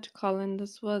so much, Colin.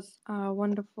 This was a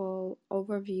wonderful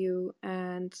overview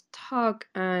and talk,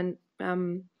 and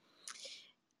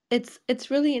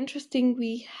it's really interesting.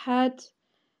 We had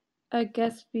a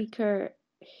guest speaker.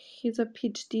 He's a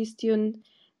PhD student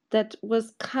that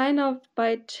was kind of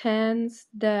by chance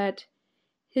that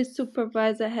his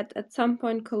supervisor had at some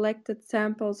point collected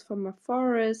samples from a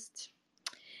forest,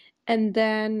 and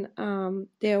then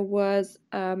there was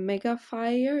a mega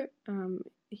fire.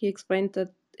 He explained the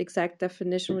exact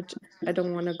definition, which I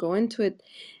don't want to go into it.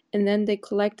 And then they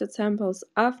collected samples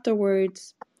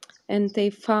afterwards, and they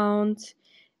found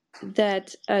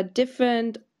that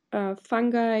different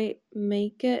fungi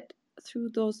make it through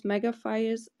those mega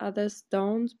fires, others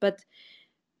don't, but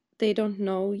they don't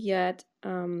know yet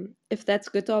if that's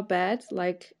good or bad.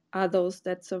 Like, are those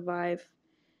that survive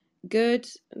good?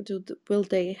 Will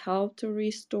they help to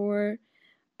restore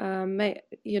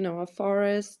a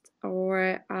forest,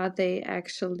 or are they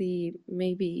actually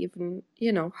maybe even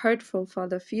hurtful for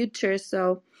the future?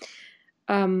 So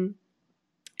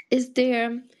is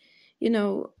there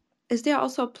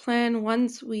also a plan,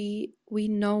 once we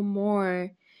know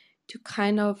more, to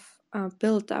kind of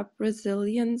build up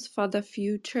resilience for the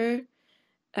future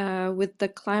with the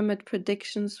climate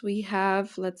predictions we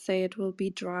have? Let's say it will be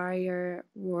drier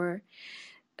or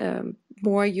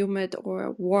more humid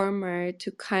or warmer,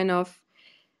 to kind of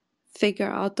figure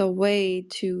out a way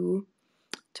to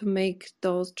make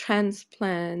those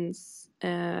transplants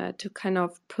to kind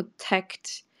of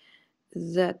protect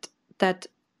that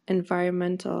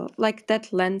environmental, like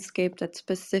that landscape, that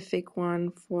specific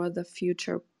one, for the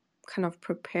future, kind of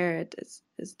prepare it.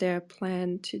 Is there a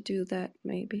plan to do that,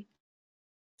 maybe?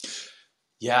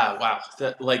 Yeah, wow.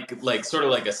 That like sort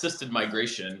of like assisted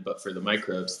migration, but for the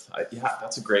microbes. Yeah,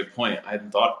 that's a great point. I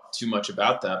hadn't thought too much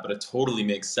about that, but it totally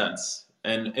makes sense.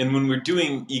 And when we're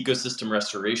doing ecosystem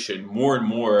restoration, more and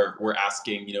more we're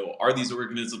asking, are these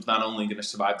organisms not only going to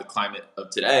survive the climate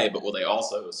of today, but will they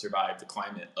also survive the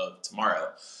climate of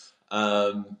tomorrow?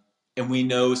 And we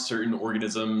know certain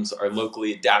organisms are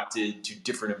locally adapted to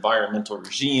different environmental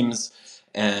regimes,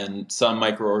 and some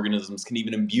microorganisms can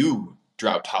even imbue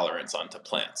drought tolerance onto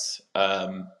plants.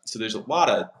 So there's a lot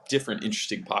of different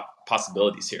interesting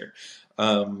possibilities here.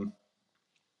 And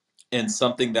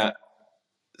something that,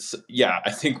 yeah,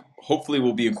 I think hopefully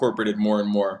will be incorporated more and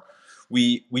more.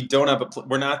 We don't have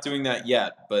we're not doing that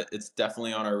yet, but it's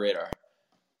definitely on our radar.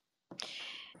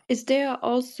 Is there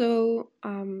also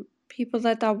people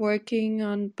that are working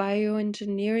on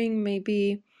bioengineering,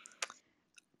 maybe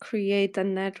create a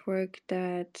network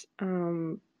that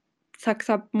sucks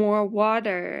up more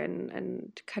water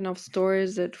and kind of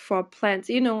stores it for plants?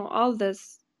 All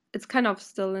this, it's kind of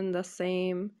still in the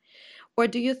same. Or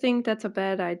do you think that's a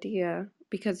bad idea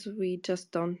because we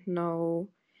just don't know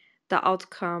the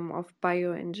outcome of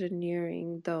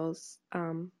bioengineering those,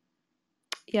 the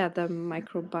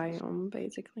microbiome,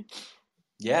 basically?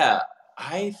 Yeah,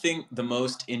 I think the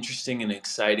most interesting and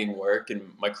exciting work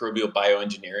in microbial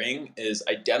bioengineering is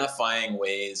identifying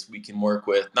ways we can work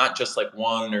with not just like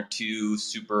one or two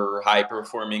super high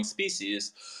performing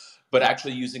species, but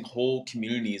actually using whole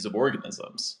communities of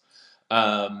organisms.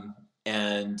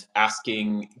 And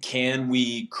asking, can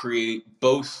we create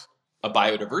both a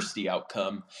biodiversity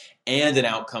outcome and an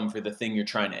outcome for the thing you're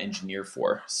trying to engineer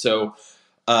for? So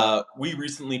we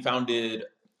recently founded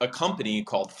a company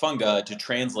called Funga to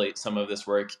translate some of this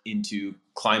work into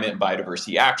climate and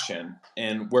biodiversity action.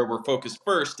 And where we're focused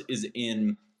first is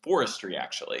in forestry,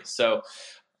 actually. So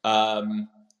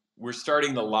we're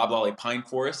starting the loblolly pine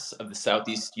forests of the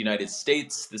southeast United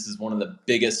States. This is one of the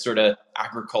biggest sort of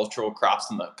agricultural crops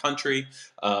in the country.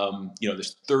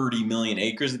 There's 30 million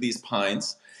acres of these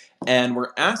pines. And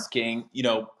we're asking,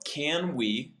 can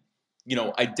we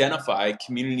identify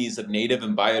communities of native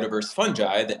and biodiverse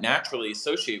fungi that naturally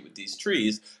associate with these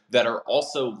trees that are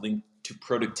also linked to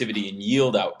productivity and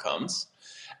yield outcomes.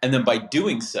 And then by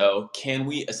doing so, can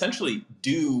we essentially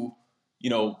do,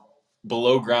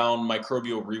 below ground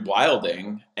microbial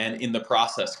rewilding and in the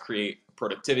process create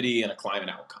productivity and a climate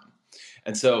outcome?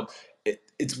 And so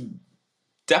it's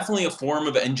definitely a form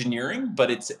of engineering,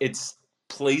 but it's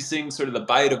placing sort of the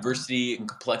biodiversity and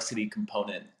complexity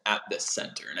component at the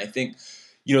center. And I think,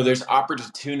 there's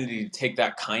opportunity to take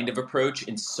that kind of approach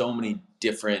in so many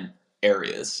different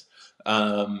areas.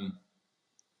 And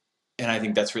I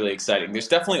think that's really exciting. There's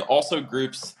definitely also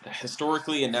groups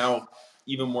historically and now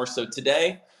even more so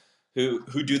today who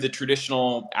do the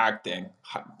traditional ag thing,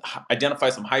 identify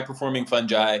some high performing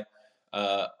fungi,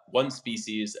 one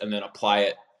species, and then apply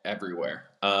it everywhere.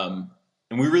 And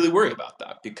we really worry about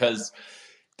that because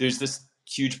there's this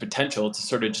huge potential to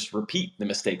sort of just repeat the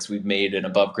mistakes we've made in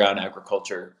above ground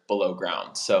agriculture below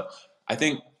ground. So I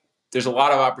think there's a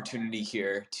lot of opportunity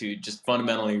here to just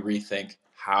fundamentally rethink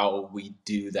how we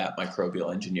do that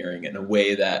microbial engineering in a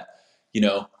way that,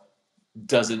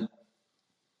 doesn't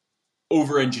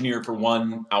over engineer for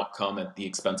one outcome at the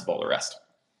expense of all the rest.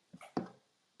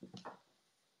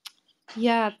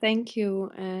 Yeah, thank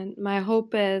you. And my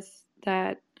hope is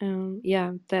that,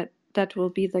 that will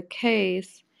be the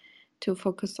case, to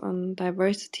focus on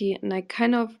diversity. And I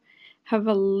kind of have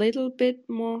a little bit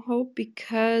more hope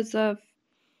because of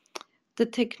the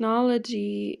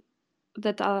technology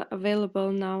that are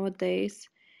available nowadays.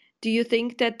 Do you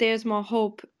think that there's more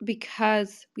hope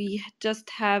because we just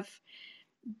have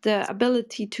the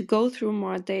ability to go through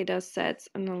more data sets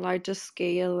on a larger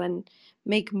scale and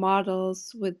make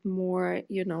models with more,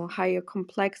 higher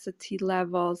complexity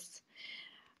levels?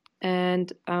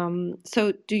 And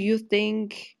so do you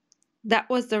think that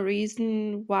was the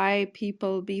reason why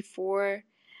people before,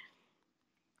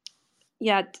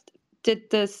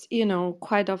 did this,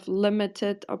 quite of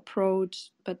limited approach?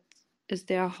 But is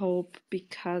there hope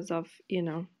because of,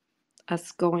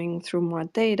 us going through more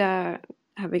data,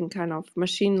 having kind of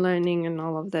machine learning and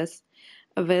all of this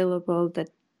available, that,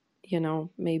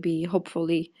 maybe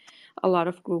hopefully a lot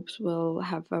of groups will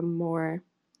have a more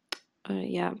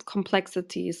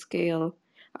complexity scale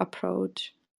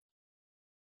approach?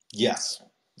 Yes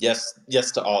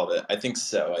to all of it. I think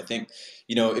so. I think,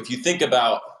 if you think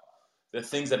about the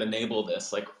things that enable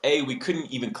this, like we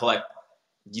couldn't even collect,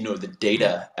 the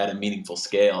data at a meaningful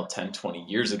scale 10, 20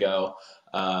 years ago,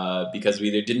 because we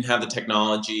either didn't have the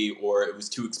technology or it was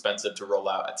too expensive to roll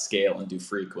out at scale and do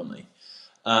frequently.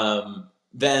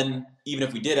 Then even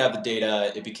if we did have the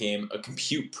data, it became a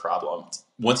compute problem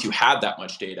once you had that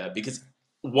much data, because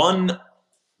one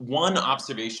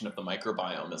observation of the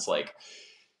microbiome is like,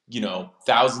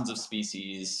 thousands of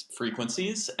species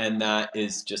frequencies, and that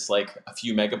is just like a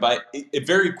few megabyte. It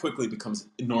very quickly becomes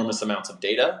enormous amounts of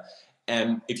data.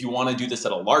 And if you want to do this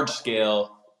at a large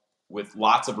scale with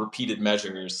lots of repeated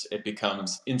measures, it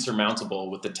becomes insurmountable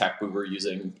with the tech we were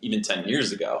using even 10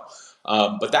 years ago.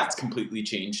 But that's completely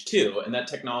changed too. And that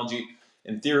technology,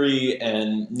 in theory,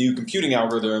 and new computing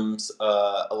algorithms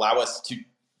allow us to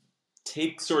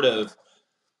take sort of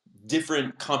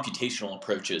different computational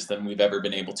approaches than we've ever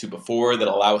been able to before, that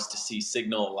allow us to see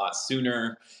signal a lot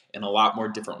sooner in a lot more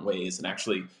different ways and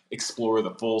actually explore the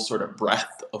full sort of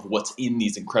breadth of what's in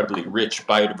these incredibly rich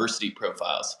biodiversity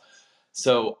profiles.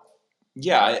 So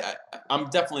yeah, I'm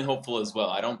definitely hopeful as well.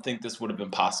 I don't think this would have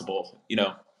been possible,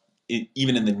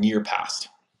 even in the near past.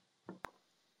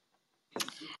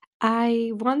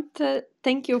 I want to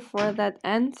thank you for that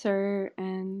answer,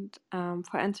 and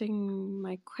for answering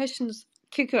my questions.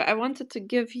 Kiko, I wanted to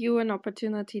give you an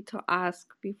opportunity to ask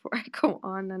before I go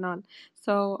on and on.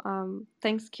 So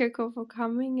thanks, Kirko, for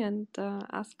coming, and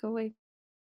ask away.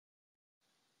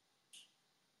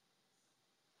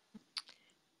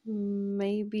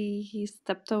 Maybe he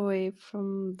stepped away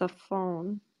from the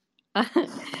phone.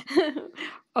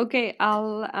 Okay,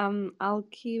 I'll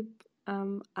keep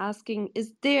asking.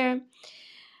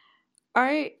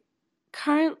 Are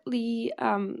currently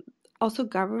also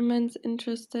governments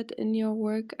interested in your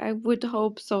work? I would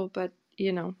hope so, but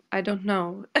I don't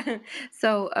know.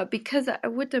 So because I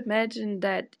would imagine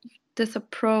that this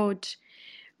approach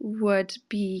would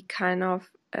be kind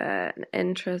of an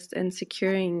interest in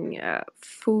securing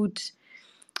food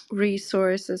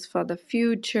resources for the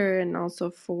future, and also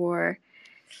for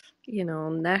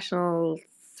national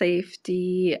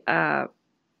safety,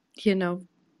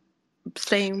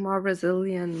 staying more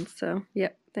resilient. So yeah,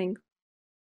 thanks.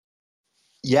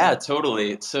 Yeah,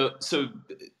 totally. So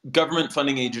government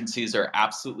funding agencies are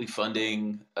absolutely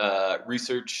funding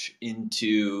research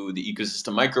into the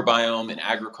ecosystem microbiome in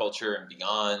agriculture and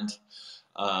beyond.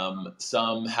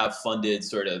 Some have funded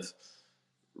sort of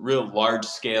real large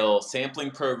scale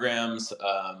sampling programs.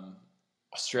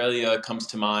 Australia comes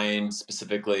to mind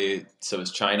specifically, so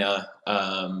is China.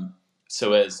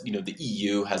 So as you know, the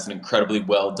EU has an incredibly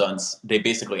well done. They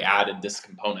basically added this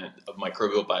component of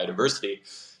microbial biodiversity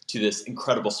to this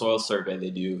incredible soil survey they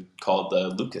do called the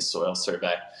Lucas Soil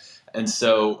Survey. And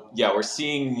so, yeah, we're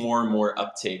seeing more and more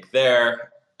uptake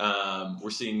there.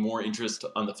 We're seeing more interest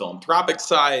on the philanthropic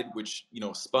side, which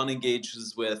Spun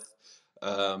engages with.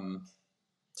 Um,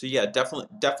 so yeah,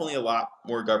 definitely a lot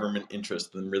more government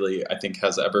interest than really I think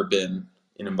has ever been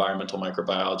in environmental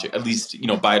microbiology, at least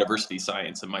biodiversity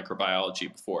science and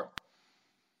microbiology before.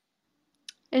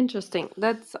 Interesting.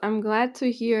 I'm glad to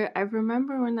hear. I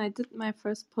remember when I did my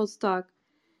first postdoc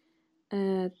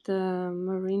at the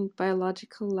Marine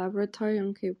Biological Laboratory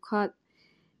on Cape Cod,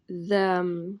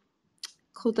 the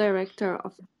co-director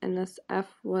of NSF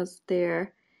was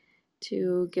there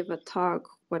to give a talk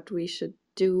what we should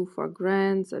do for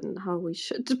grants and how we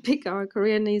should pick our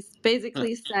career. And he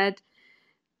basically said,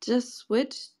 just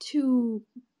switch to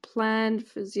plant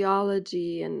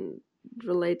physiology and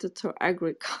related to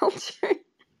agriculture.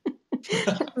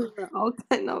 We were all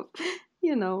kind of,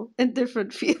 in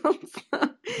different fields.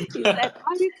 He said,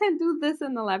 oh, you can do this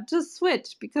in the lab. Just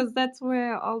switch because that's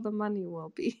where all the money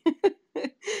will be.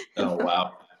 Oh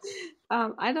wow.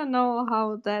 I don't know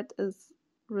how that is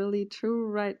really true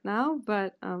right now,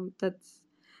 but that's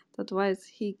the advice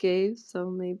he gave. So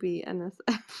maybe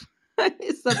NSF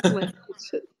is a place we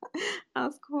should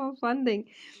ask for funding.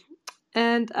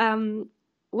 And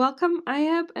welcome,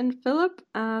 Ayab and Philip.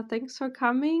 Thanks for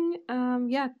coming.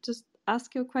 Yeah, just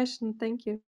ask your question. Thank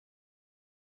you.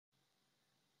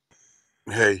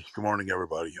 Hey, good morning,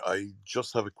 everybody. I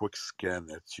just have a quick scan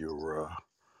at your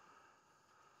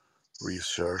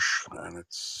research, and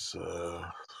it's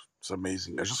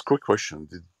amazing. Just a quick question: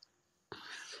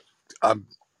 I'm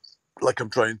I'm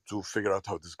trying to figure out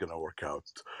how this is gonna work out.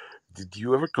 Did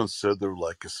you ever consider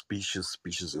like a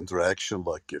species interaction,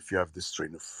 like if you have this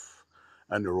strain of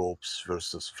anaerobes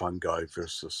versus fungi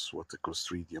versus what the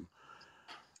Clostridium?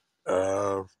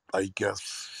 Uh, I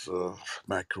guess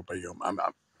microbiome.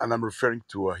 I'm referring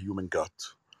to a human gut.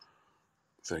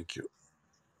 Thank you.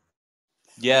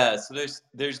 Yeah, so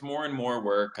there's more and more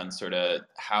work on sort of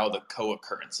how the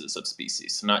co-occurrences of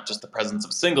species, so not just the presence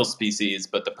of single species,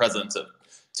 but the presence of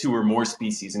two or more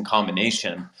species in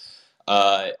combination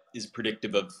is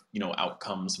predictive of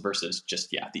outcomes versus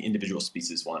just the individual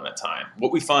species one at a time.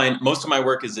 What we find, most of my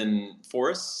work is in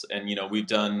forests, and we've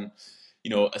done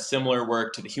a similar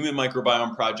work to the Human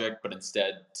Microbiome Project, but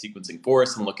instead sequencing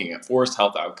forests and looking at forest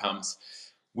health outcomes.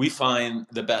 We find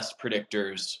the best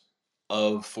predictors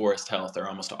of forest health are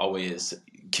almost always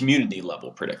community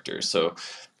level predictors. So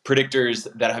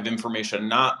predictors that have information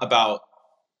not about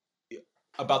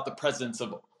the presence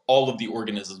of all of the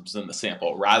organisms in the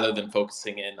sample rather than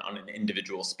focusing in on an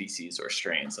individual species or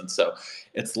strains. And so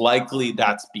it's likely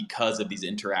that's because of these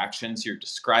interactions you're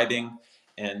describing.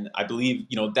 And I believe,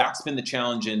 that's been the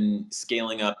challenge in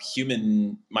scaling up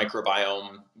human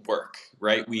microbiome work,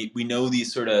 right? We know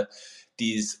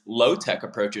these low-tech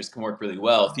approaches can work really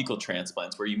well, fecal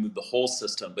transplants where you move the whole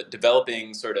system, but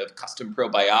developing sort of custom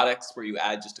probiotics where you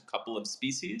add just a couple of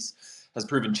species has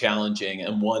proven challenging.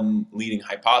 And one leading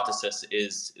hypothesis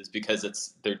is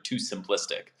because they're too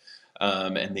simplistic,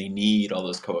 and they need all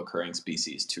those co-occurring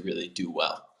species to really do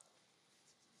well.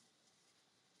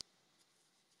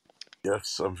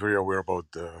 Yes, I'm very aware about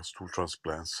the stool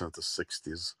transplants in the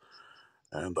 60s.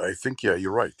 And I think, yeah,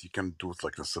 you're right. You can do it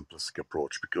like a simplistic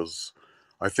approach because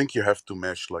I think you have to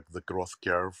match like the growth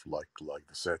curve, like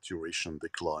the saturation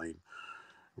decline,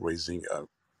 raising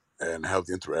and how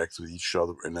they interact with each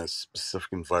other in a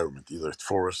specific environment, either a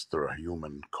forest or a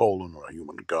human colon or a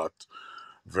human gut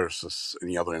versus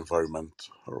any other environment.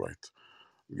 All right.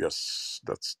 Yes,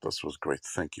 that was great.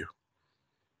 Thank you.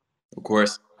 Of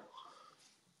course.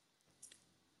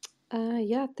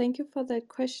 Yeah, thank you for that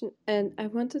question. And I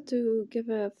wanted to give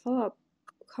a follow-up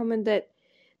comment that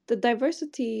the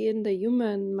diversity in the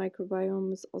human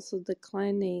microbiome is also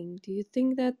declining. Do you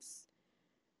think that's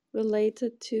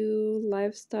related to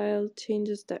lifestyle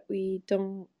changes that we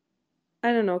don't,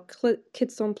 I don't know,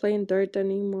 kids don't play in dirt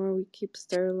anymore. We keep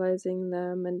sterilizing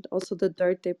them, and also the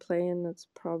dirt they play in, it's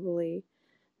probably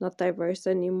not diverse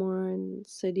anymore in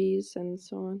cities and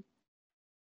so on.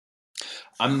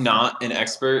 I'm not an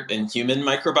expert in human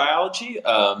microbiology,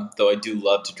 though I do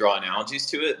love to draw analogies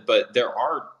to it. But there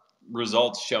are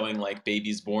results showing like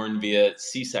babies born via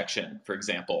C-section, for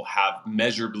example, have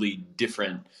measurably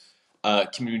different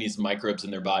communities of microbes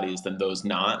in their bodies than those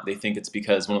not. They think it's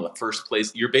because one of the first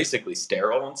place you're basically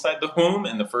sterile inside the womb,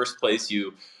 and the first place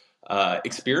you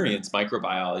experience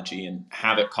microbiology and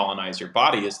have it colonize your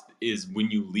body is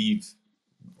when you leave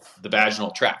the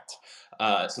vaginal tract.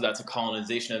 So that's a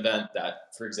colonization event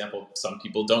that, for example, some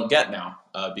people don't get now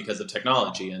because of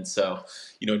technology. And so,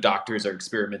 doctors are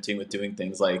experimenting with doing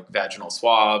things like vaginal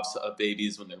swabs of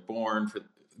babies when they're born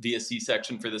via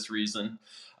C-section for this reason.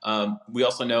 We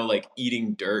also know like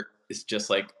eating dirt is just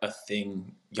like a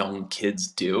thing young kids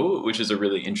do, which is a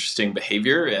really interesting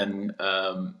behavior and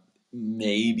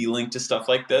maybe linked to stuff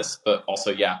like this. But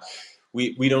also, yeah,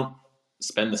 we don't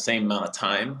spend the same amount of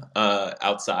time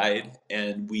outside,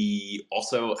 and we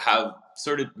also have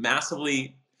sort of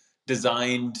massively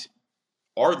designed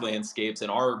our landscapes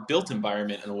and our built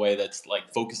environment in a way that's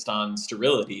like focused on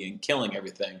sterility and killing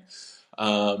everything,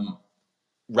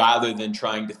 rather than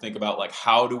trying to think about like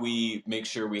how do we make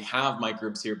sure we have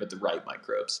microbes here but the right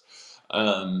microbes.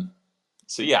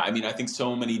 So yeah, I mean, I think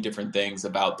so many different things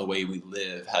about the way we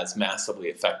live has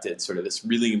massively affected sort of this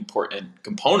really important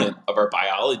component of our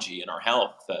biology and our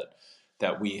health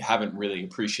that we haven't really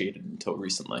appreciated until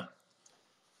recently.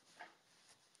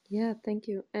 Yeah, thank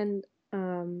you. And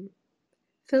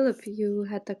Philip, you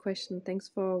had the question. Thanks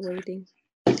for waiting.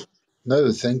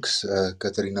 No, thanks,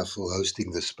 Katarina, for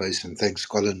hosting the space, and thanks,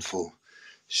 Colin, for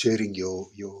sharing your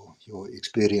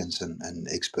experience and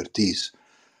expertise.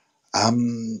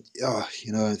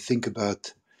 Think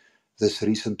about this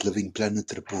recent Living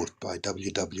Planet report by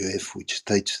WWF, which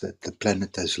states that the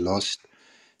planet has lost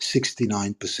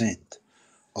 69%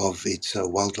 of its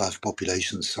wildlife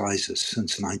population sizes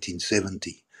since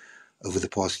 1970 over the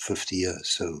past 50 years.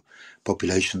 So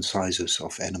population sizes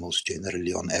of animals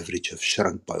generally on average have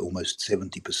shrunk by almost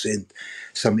 70%.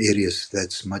 Some areas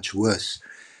that's much worse.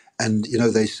 And,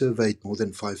 they surveyed more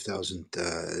than 5,000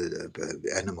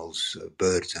 animals,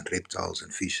 birds and reptiles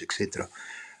and fish, etc.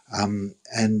 I mean,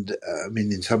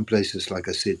 in some places, like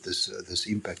I said, this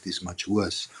impact is much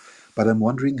worse. But I'm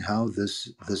wondering how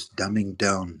this dumbing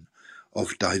down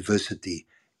of diversity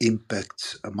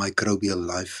impacts a microbial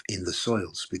life in the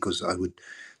soils, because I would,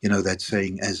 that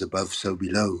saying, as above, so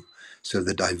below. So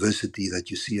the diversity that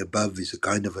you see above is a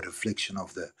kind of a reflection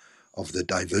of the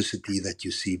diversity that you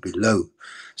see below.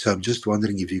 So I'm just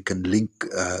wondering if you can link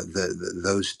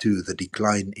those two, the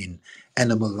decline in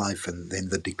animal life and then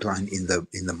the decline in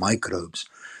the microbes.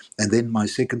 And then my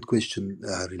second question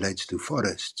relates to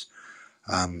forests.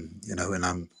 And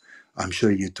I'm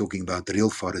sure you're talking about real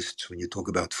forests when you talk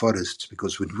about forests,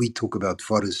 because when we talk about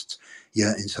forests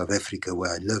here in South Africa,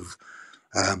 where I live,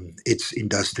 it's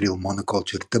industrial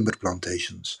monoculture timber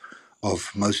plantations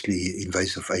of mostly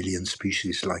invasive alien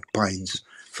species like pines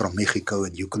from Mexico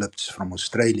and eucalypts from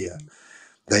Australia.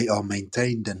 They are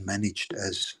maintained and managed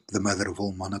as the mother of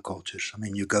all monocultures. I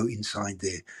mean, you go inside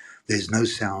there, there's no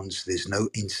sounds, there's no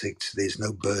insects, there's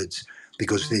no birds,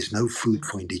 because there's no food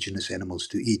for indigenous animals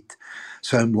to eat.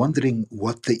 So I'm wondering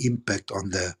what the impact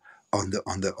on the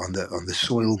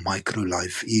soil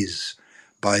microlife is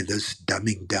by this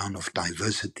dumbing down of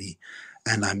diversity,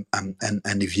 and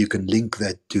and if you can link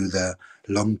that to the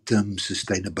long-term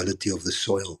sustainability of the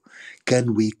soil.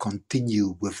 Can we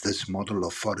continue with this model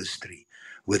of forestry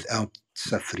without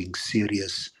suffering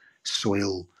serious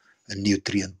soil and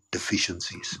nutrient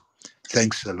deficiencies?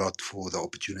 Thanks a lot for the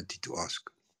opportunity to ask.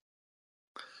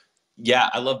 Yeah,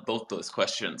 I love both those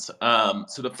questions.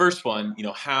 So the first one,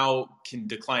 how can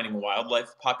declining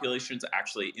wildlife populations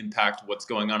actually impact what's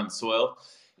going on in the soil?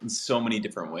 In so many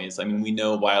different ways. I mean, we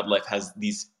know wildlife has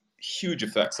these huge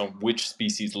effects on which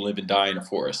species live and die in a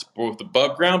forest, both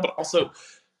above ground, but also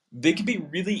they can be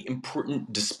really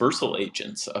important dispersal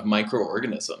agents of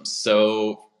microorganisms.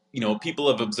 So,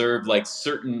 people have observed like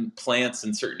certain plants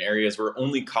in certain areas were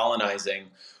only colonizing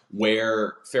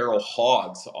where feral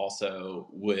hogs also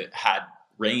had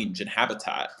range and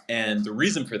habitat. And the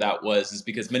reason for that is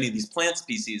because many of these plant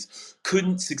species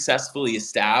couldn't successfully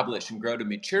establish and grow to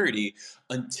maturity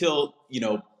until,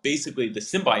 basically the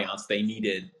symbionts they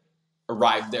needed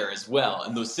arrived there as well.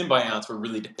 And those symbionts were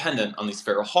really dependent on these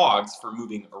feral hogs for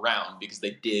moving around because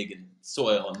they dig in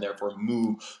soil and therefore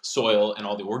move soil and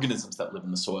all the organisms that live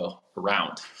in the soil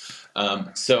around.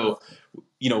 So,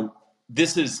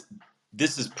 this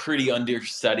is pretty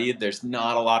understudied. There's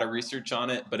not a lot of research on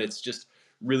it, but it's just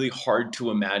really hard to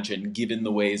imagine, given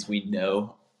the ways we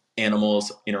know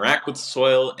animals interact with the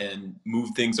soil and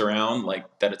move things around, like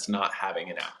that it's not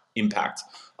having an impact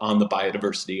on the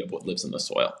biodiversity of what lives in the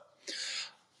soil.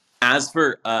 As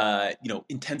for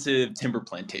intensive timber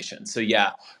plantation, so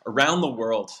yeah, around the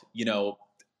world,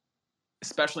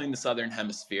 especially in the southern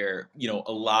hemisphere,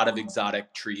 a lot of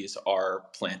exotic trees are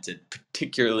planted,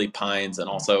 particularly pines and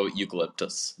also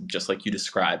eucalyptus, just like you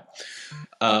described.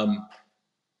 Um,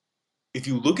 if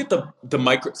you look at the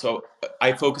micro, so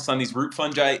I focus on these root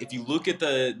fungi. If you look at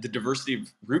the diversity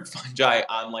of root fungi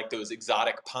on like those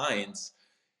exotic pines,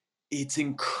 it's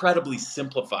incredibly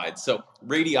simplified. So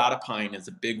radiata pine is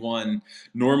a big one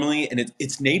normally, and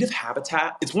its native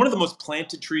habitat, it's one of the most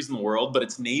planted trees in the world, but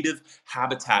its native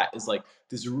habitat is like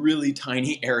this really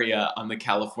tiny area on the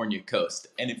California coast.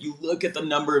 And if you look at the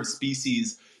number of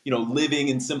species, living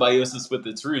in symbiosis with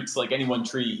its roots, like any one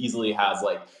tree easily has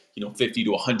like 50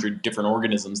 to 100 different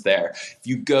organisms there. If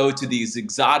you go to these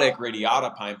exotic radiata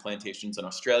pine plantations in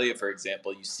Australia, for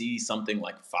example, you see something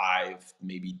like 5,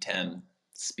 maybe 10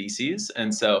 species.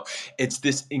 And so it's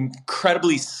this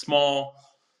incredibly small,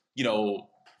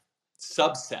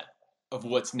 subset of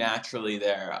what's naturally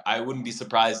there. I wouldn't be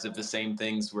surprised if the same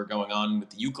things were going on with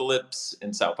the eucalypts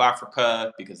in South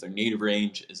Africa because their native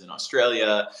range is in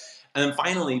Australia. And then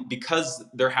finally, because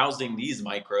they're housing these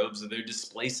microbes, they're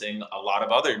displacing a lot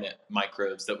of other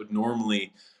microbes that would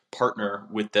normally partner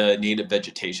with the native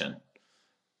vegetation.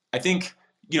 I think,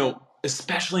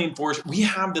 especially in forest, we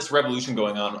have this revolution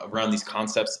going on around these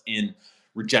concepts in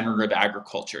regenerative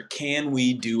agriculture. Can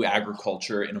we do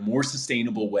agriculture in a more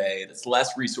sustainable way that's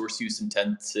less resource use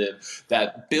intensive,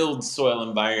 that builds soil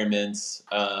environments,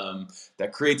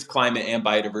 that creates climate and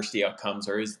biodiversity outcomes,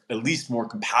 or is at least more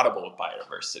compatible with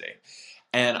biodiversity?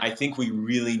 And I think we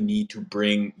really need to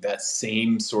bring that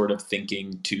same sort of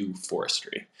thinking to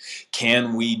forestry.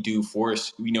 Can we do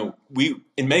forest? We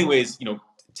in many ways,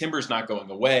 timber's not going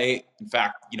away. In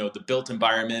fact, the built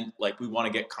environment, like we want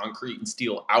to get concrete and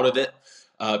steel out of it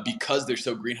because they're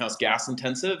so greenhouse gas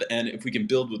intensive. And if we can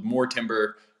build with more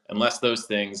timber and less those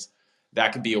things,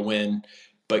 that could be a win.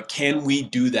 But can we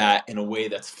do that in a way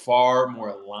that's far more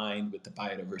aligned with the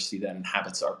biodiversity that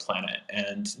inhabits our planet,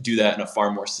 and do that in a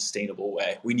far more sustainable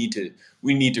way? We need to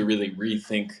really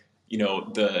rethink,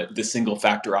 the single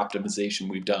factor optimization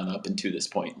we've done up until this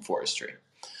point in forestry.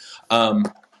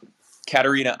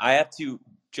 Katerina, I have to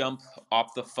jump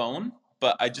off the phone,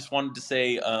 but I just wanted to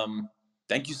say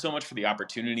thank you so much for the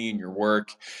opportunity and your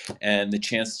work and the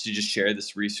chance to just share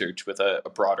this research with a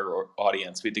broader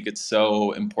audience. We think it's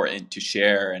so important to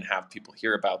share and have people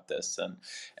hear about this,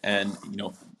 and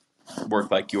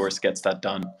work like yours gets that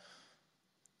done.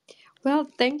 Well,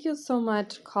 thank you so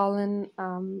much, Colin,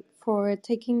 for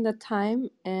taking the time,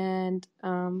 and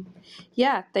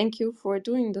thank you for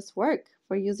doing this work,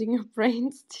 for using your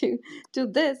brains to do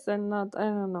this and not, I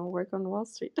don't know, work on Wall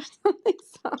Street or something.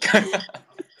 So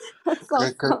that's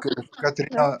awesome.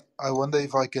 Katrina, I wonder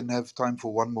if I can have time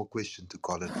for one more question to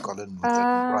Colin. Colin, would that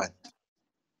be right?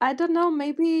 I don't know.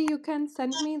 Maybe you can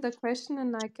send me the question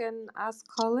and I can ask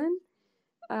Colin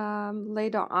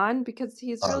later on, because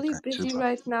he's really busy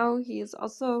right now. He is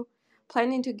also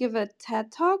planning to give a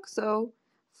TED Talk, so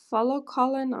follow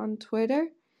Colin on Twitter,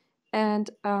 and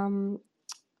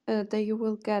there you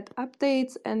will get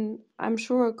updates, and I'm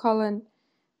sure Colin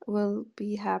will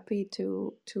be happy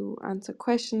to answer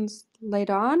questions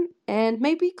later on, and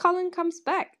maybe Colin comes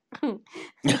back.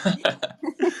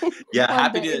 Yeah,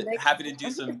 happy to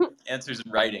do some answers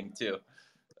in writing too.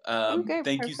 Okay,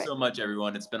 thank perfect. you so much,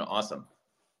 everyone. It's been awesome.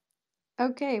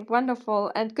 Okay,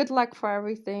 wonderful, and good luck for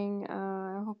everything.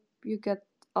 I hope you get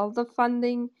all the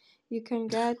funding you can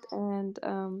get, and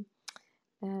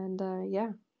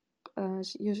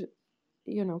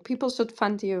people should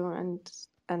fund you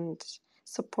and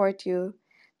support you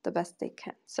the best they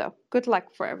can. So good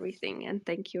luck for everything, and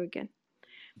thank you again.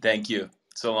 Thank you.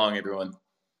 So long, everyone.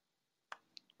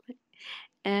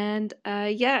 And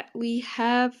we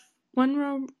have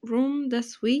one room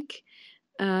this week.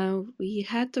 We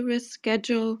had to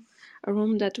reschedule a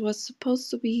room that was supposed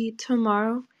to be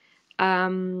tomorrow.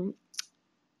 And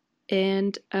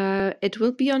it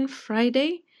will be on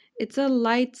Friday. It's a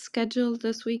light schedule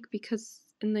this week because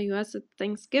in the US it's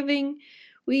Thanksgiving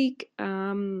week.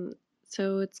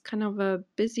 So it's kind of a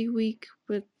busy week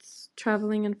with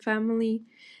traveling and family.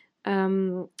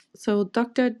 So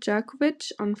Dr.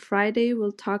 Djokovic on Friday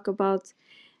will talk about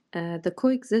the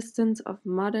coexistence of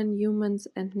modern humans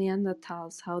and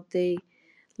Neanderthals, how they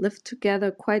lived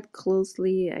together quite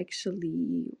closely,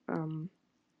 actually,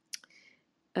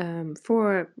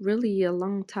 for really a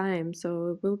long time.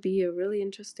 So it will be a really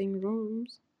interesting room,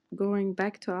 going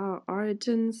back to our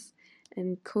origins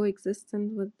and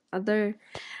coexisting with other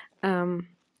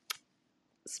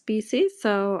species.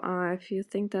 So if you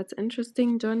think that's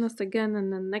interesting, join us again,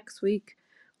 and then next week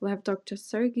we'll have Dr.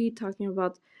 Sergey talking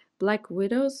about black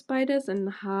widow spiders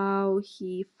and how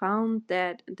he found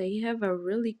that they have a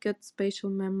really good spatial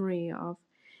memory of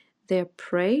their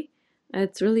prey.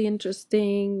 It's really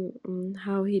interesting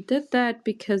how he did that,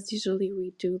 because usually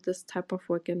we do this type of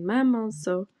work in mammals,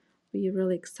 so it'll be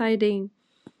really exciting.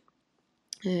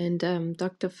 And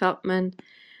Dr. Feldman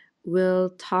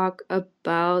will talk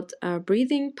about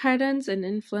breathing patterns and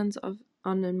influence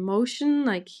on emotion.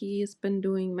 Like, he has been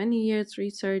doing many years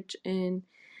research in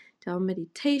how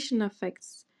meditation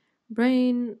affects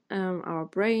our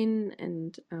brain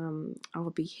and our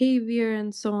behavior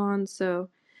and so on. So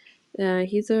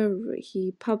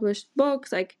he published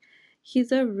books. Like,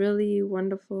 he's a really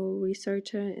wonderful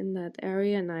researcher in that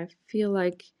area, and I feel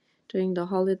like during the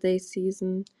holiday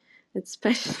season it's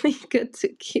especially good to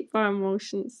keep our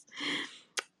emotions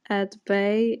at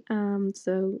bay.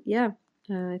 So yeah,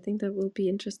 I think that will be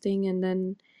interesting. And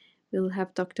then we'll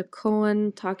have Dr.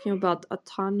 Cohen talking about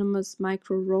autonomous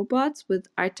micro robots with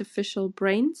artificial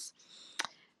brains,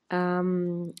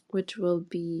 which will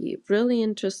be really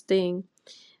interesting.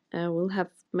 Will have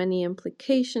many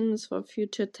implications for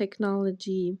future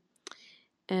technology.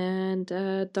 And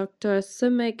Dr.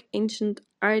 Simek, ancient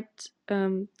art,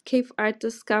 cave art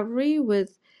discovery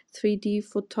with 3D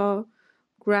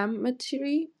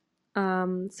photogrammetry.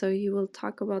 So he will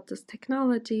talk about this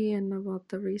technology and about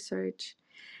the research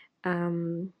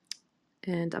and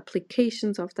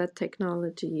applications of that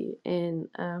technology in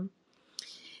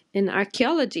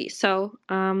archaeology. So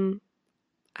I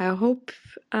hope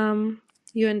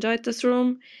you enjoyed this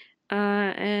room,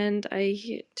 and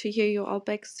to hear you all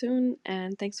back soon.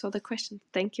 And thanks for the questions.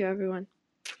 Thank you, everyone.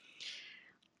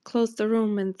 Close the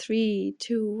room in 3,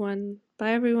 2, 1.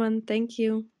 Bye, everyone. Thank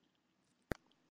you.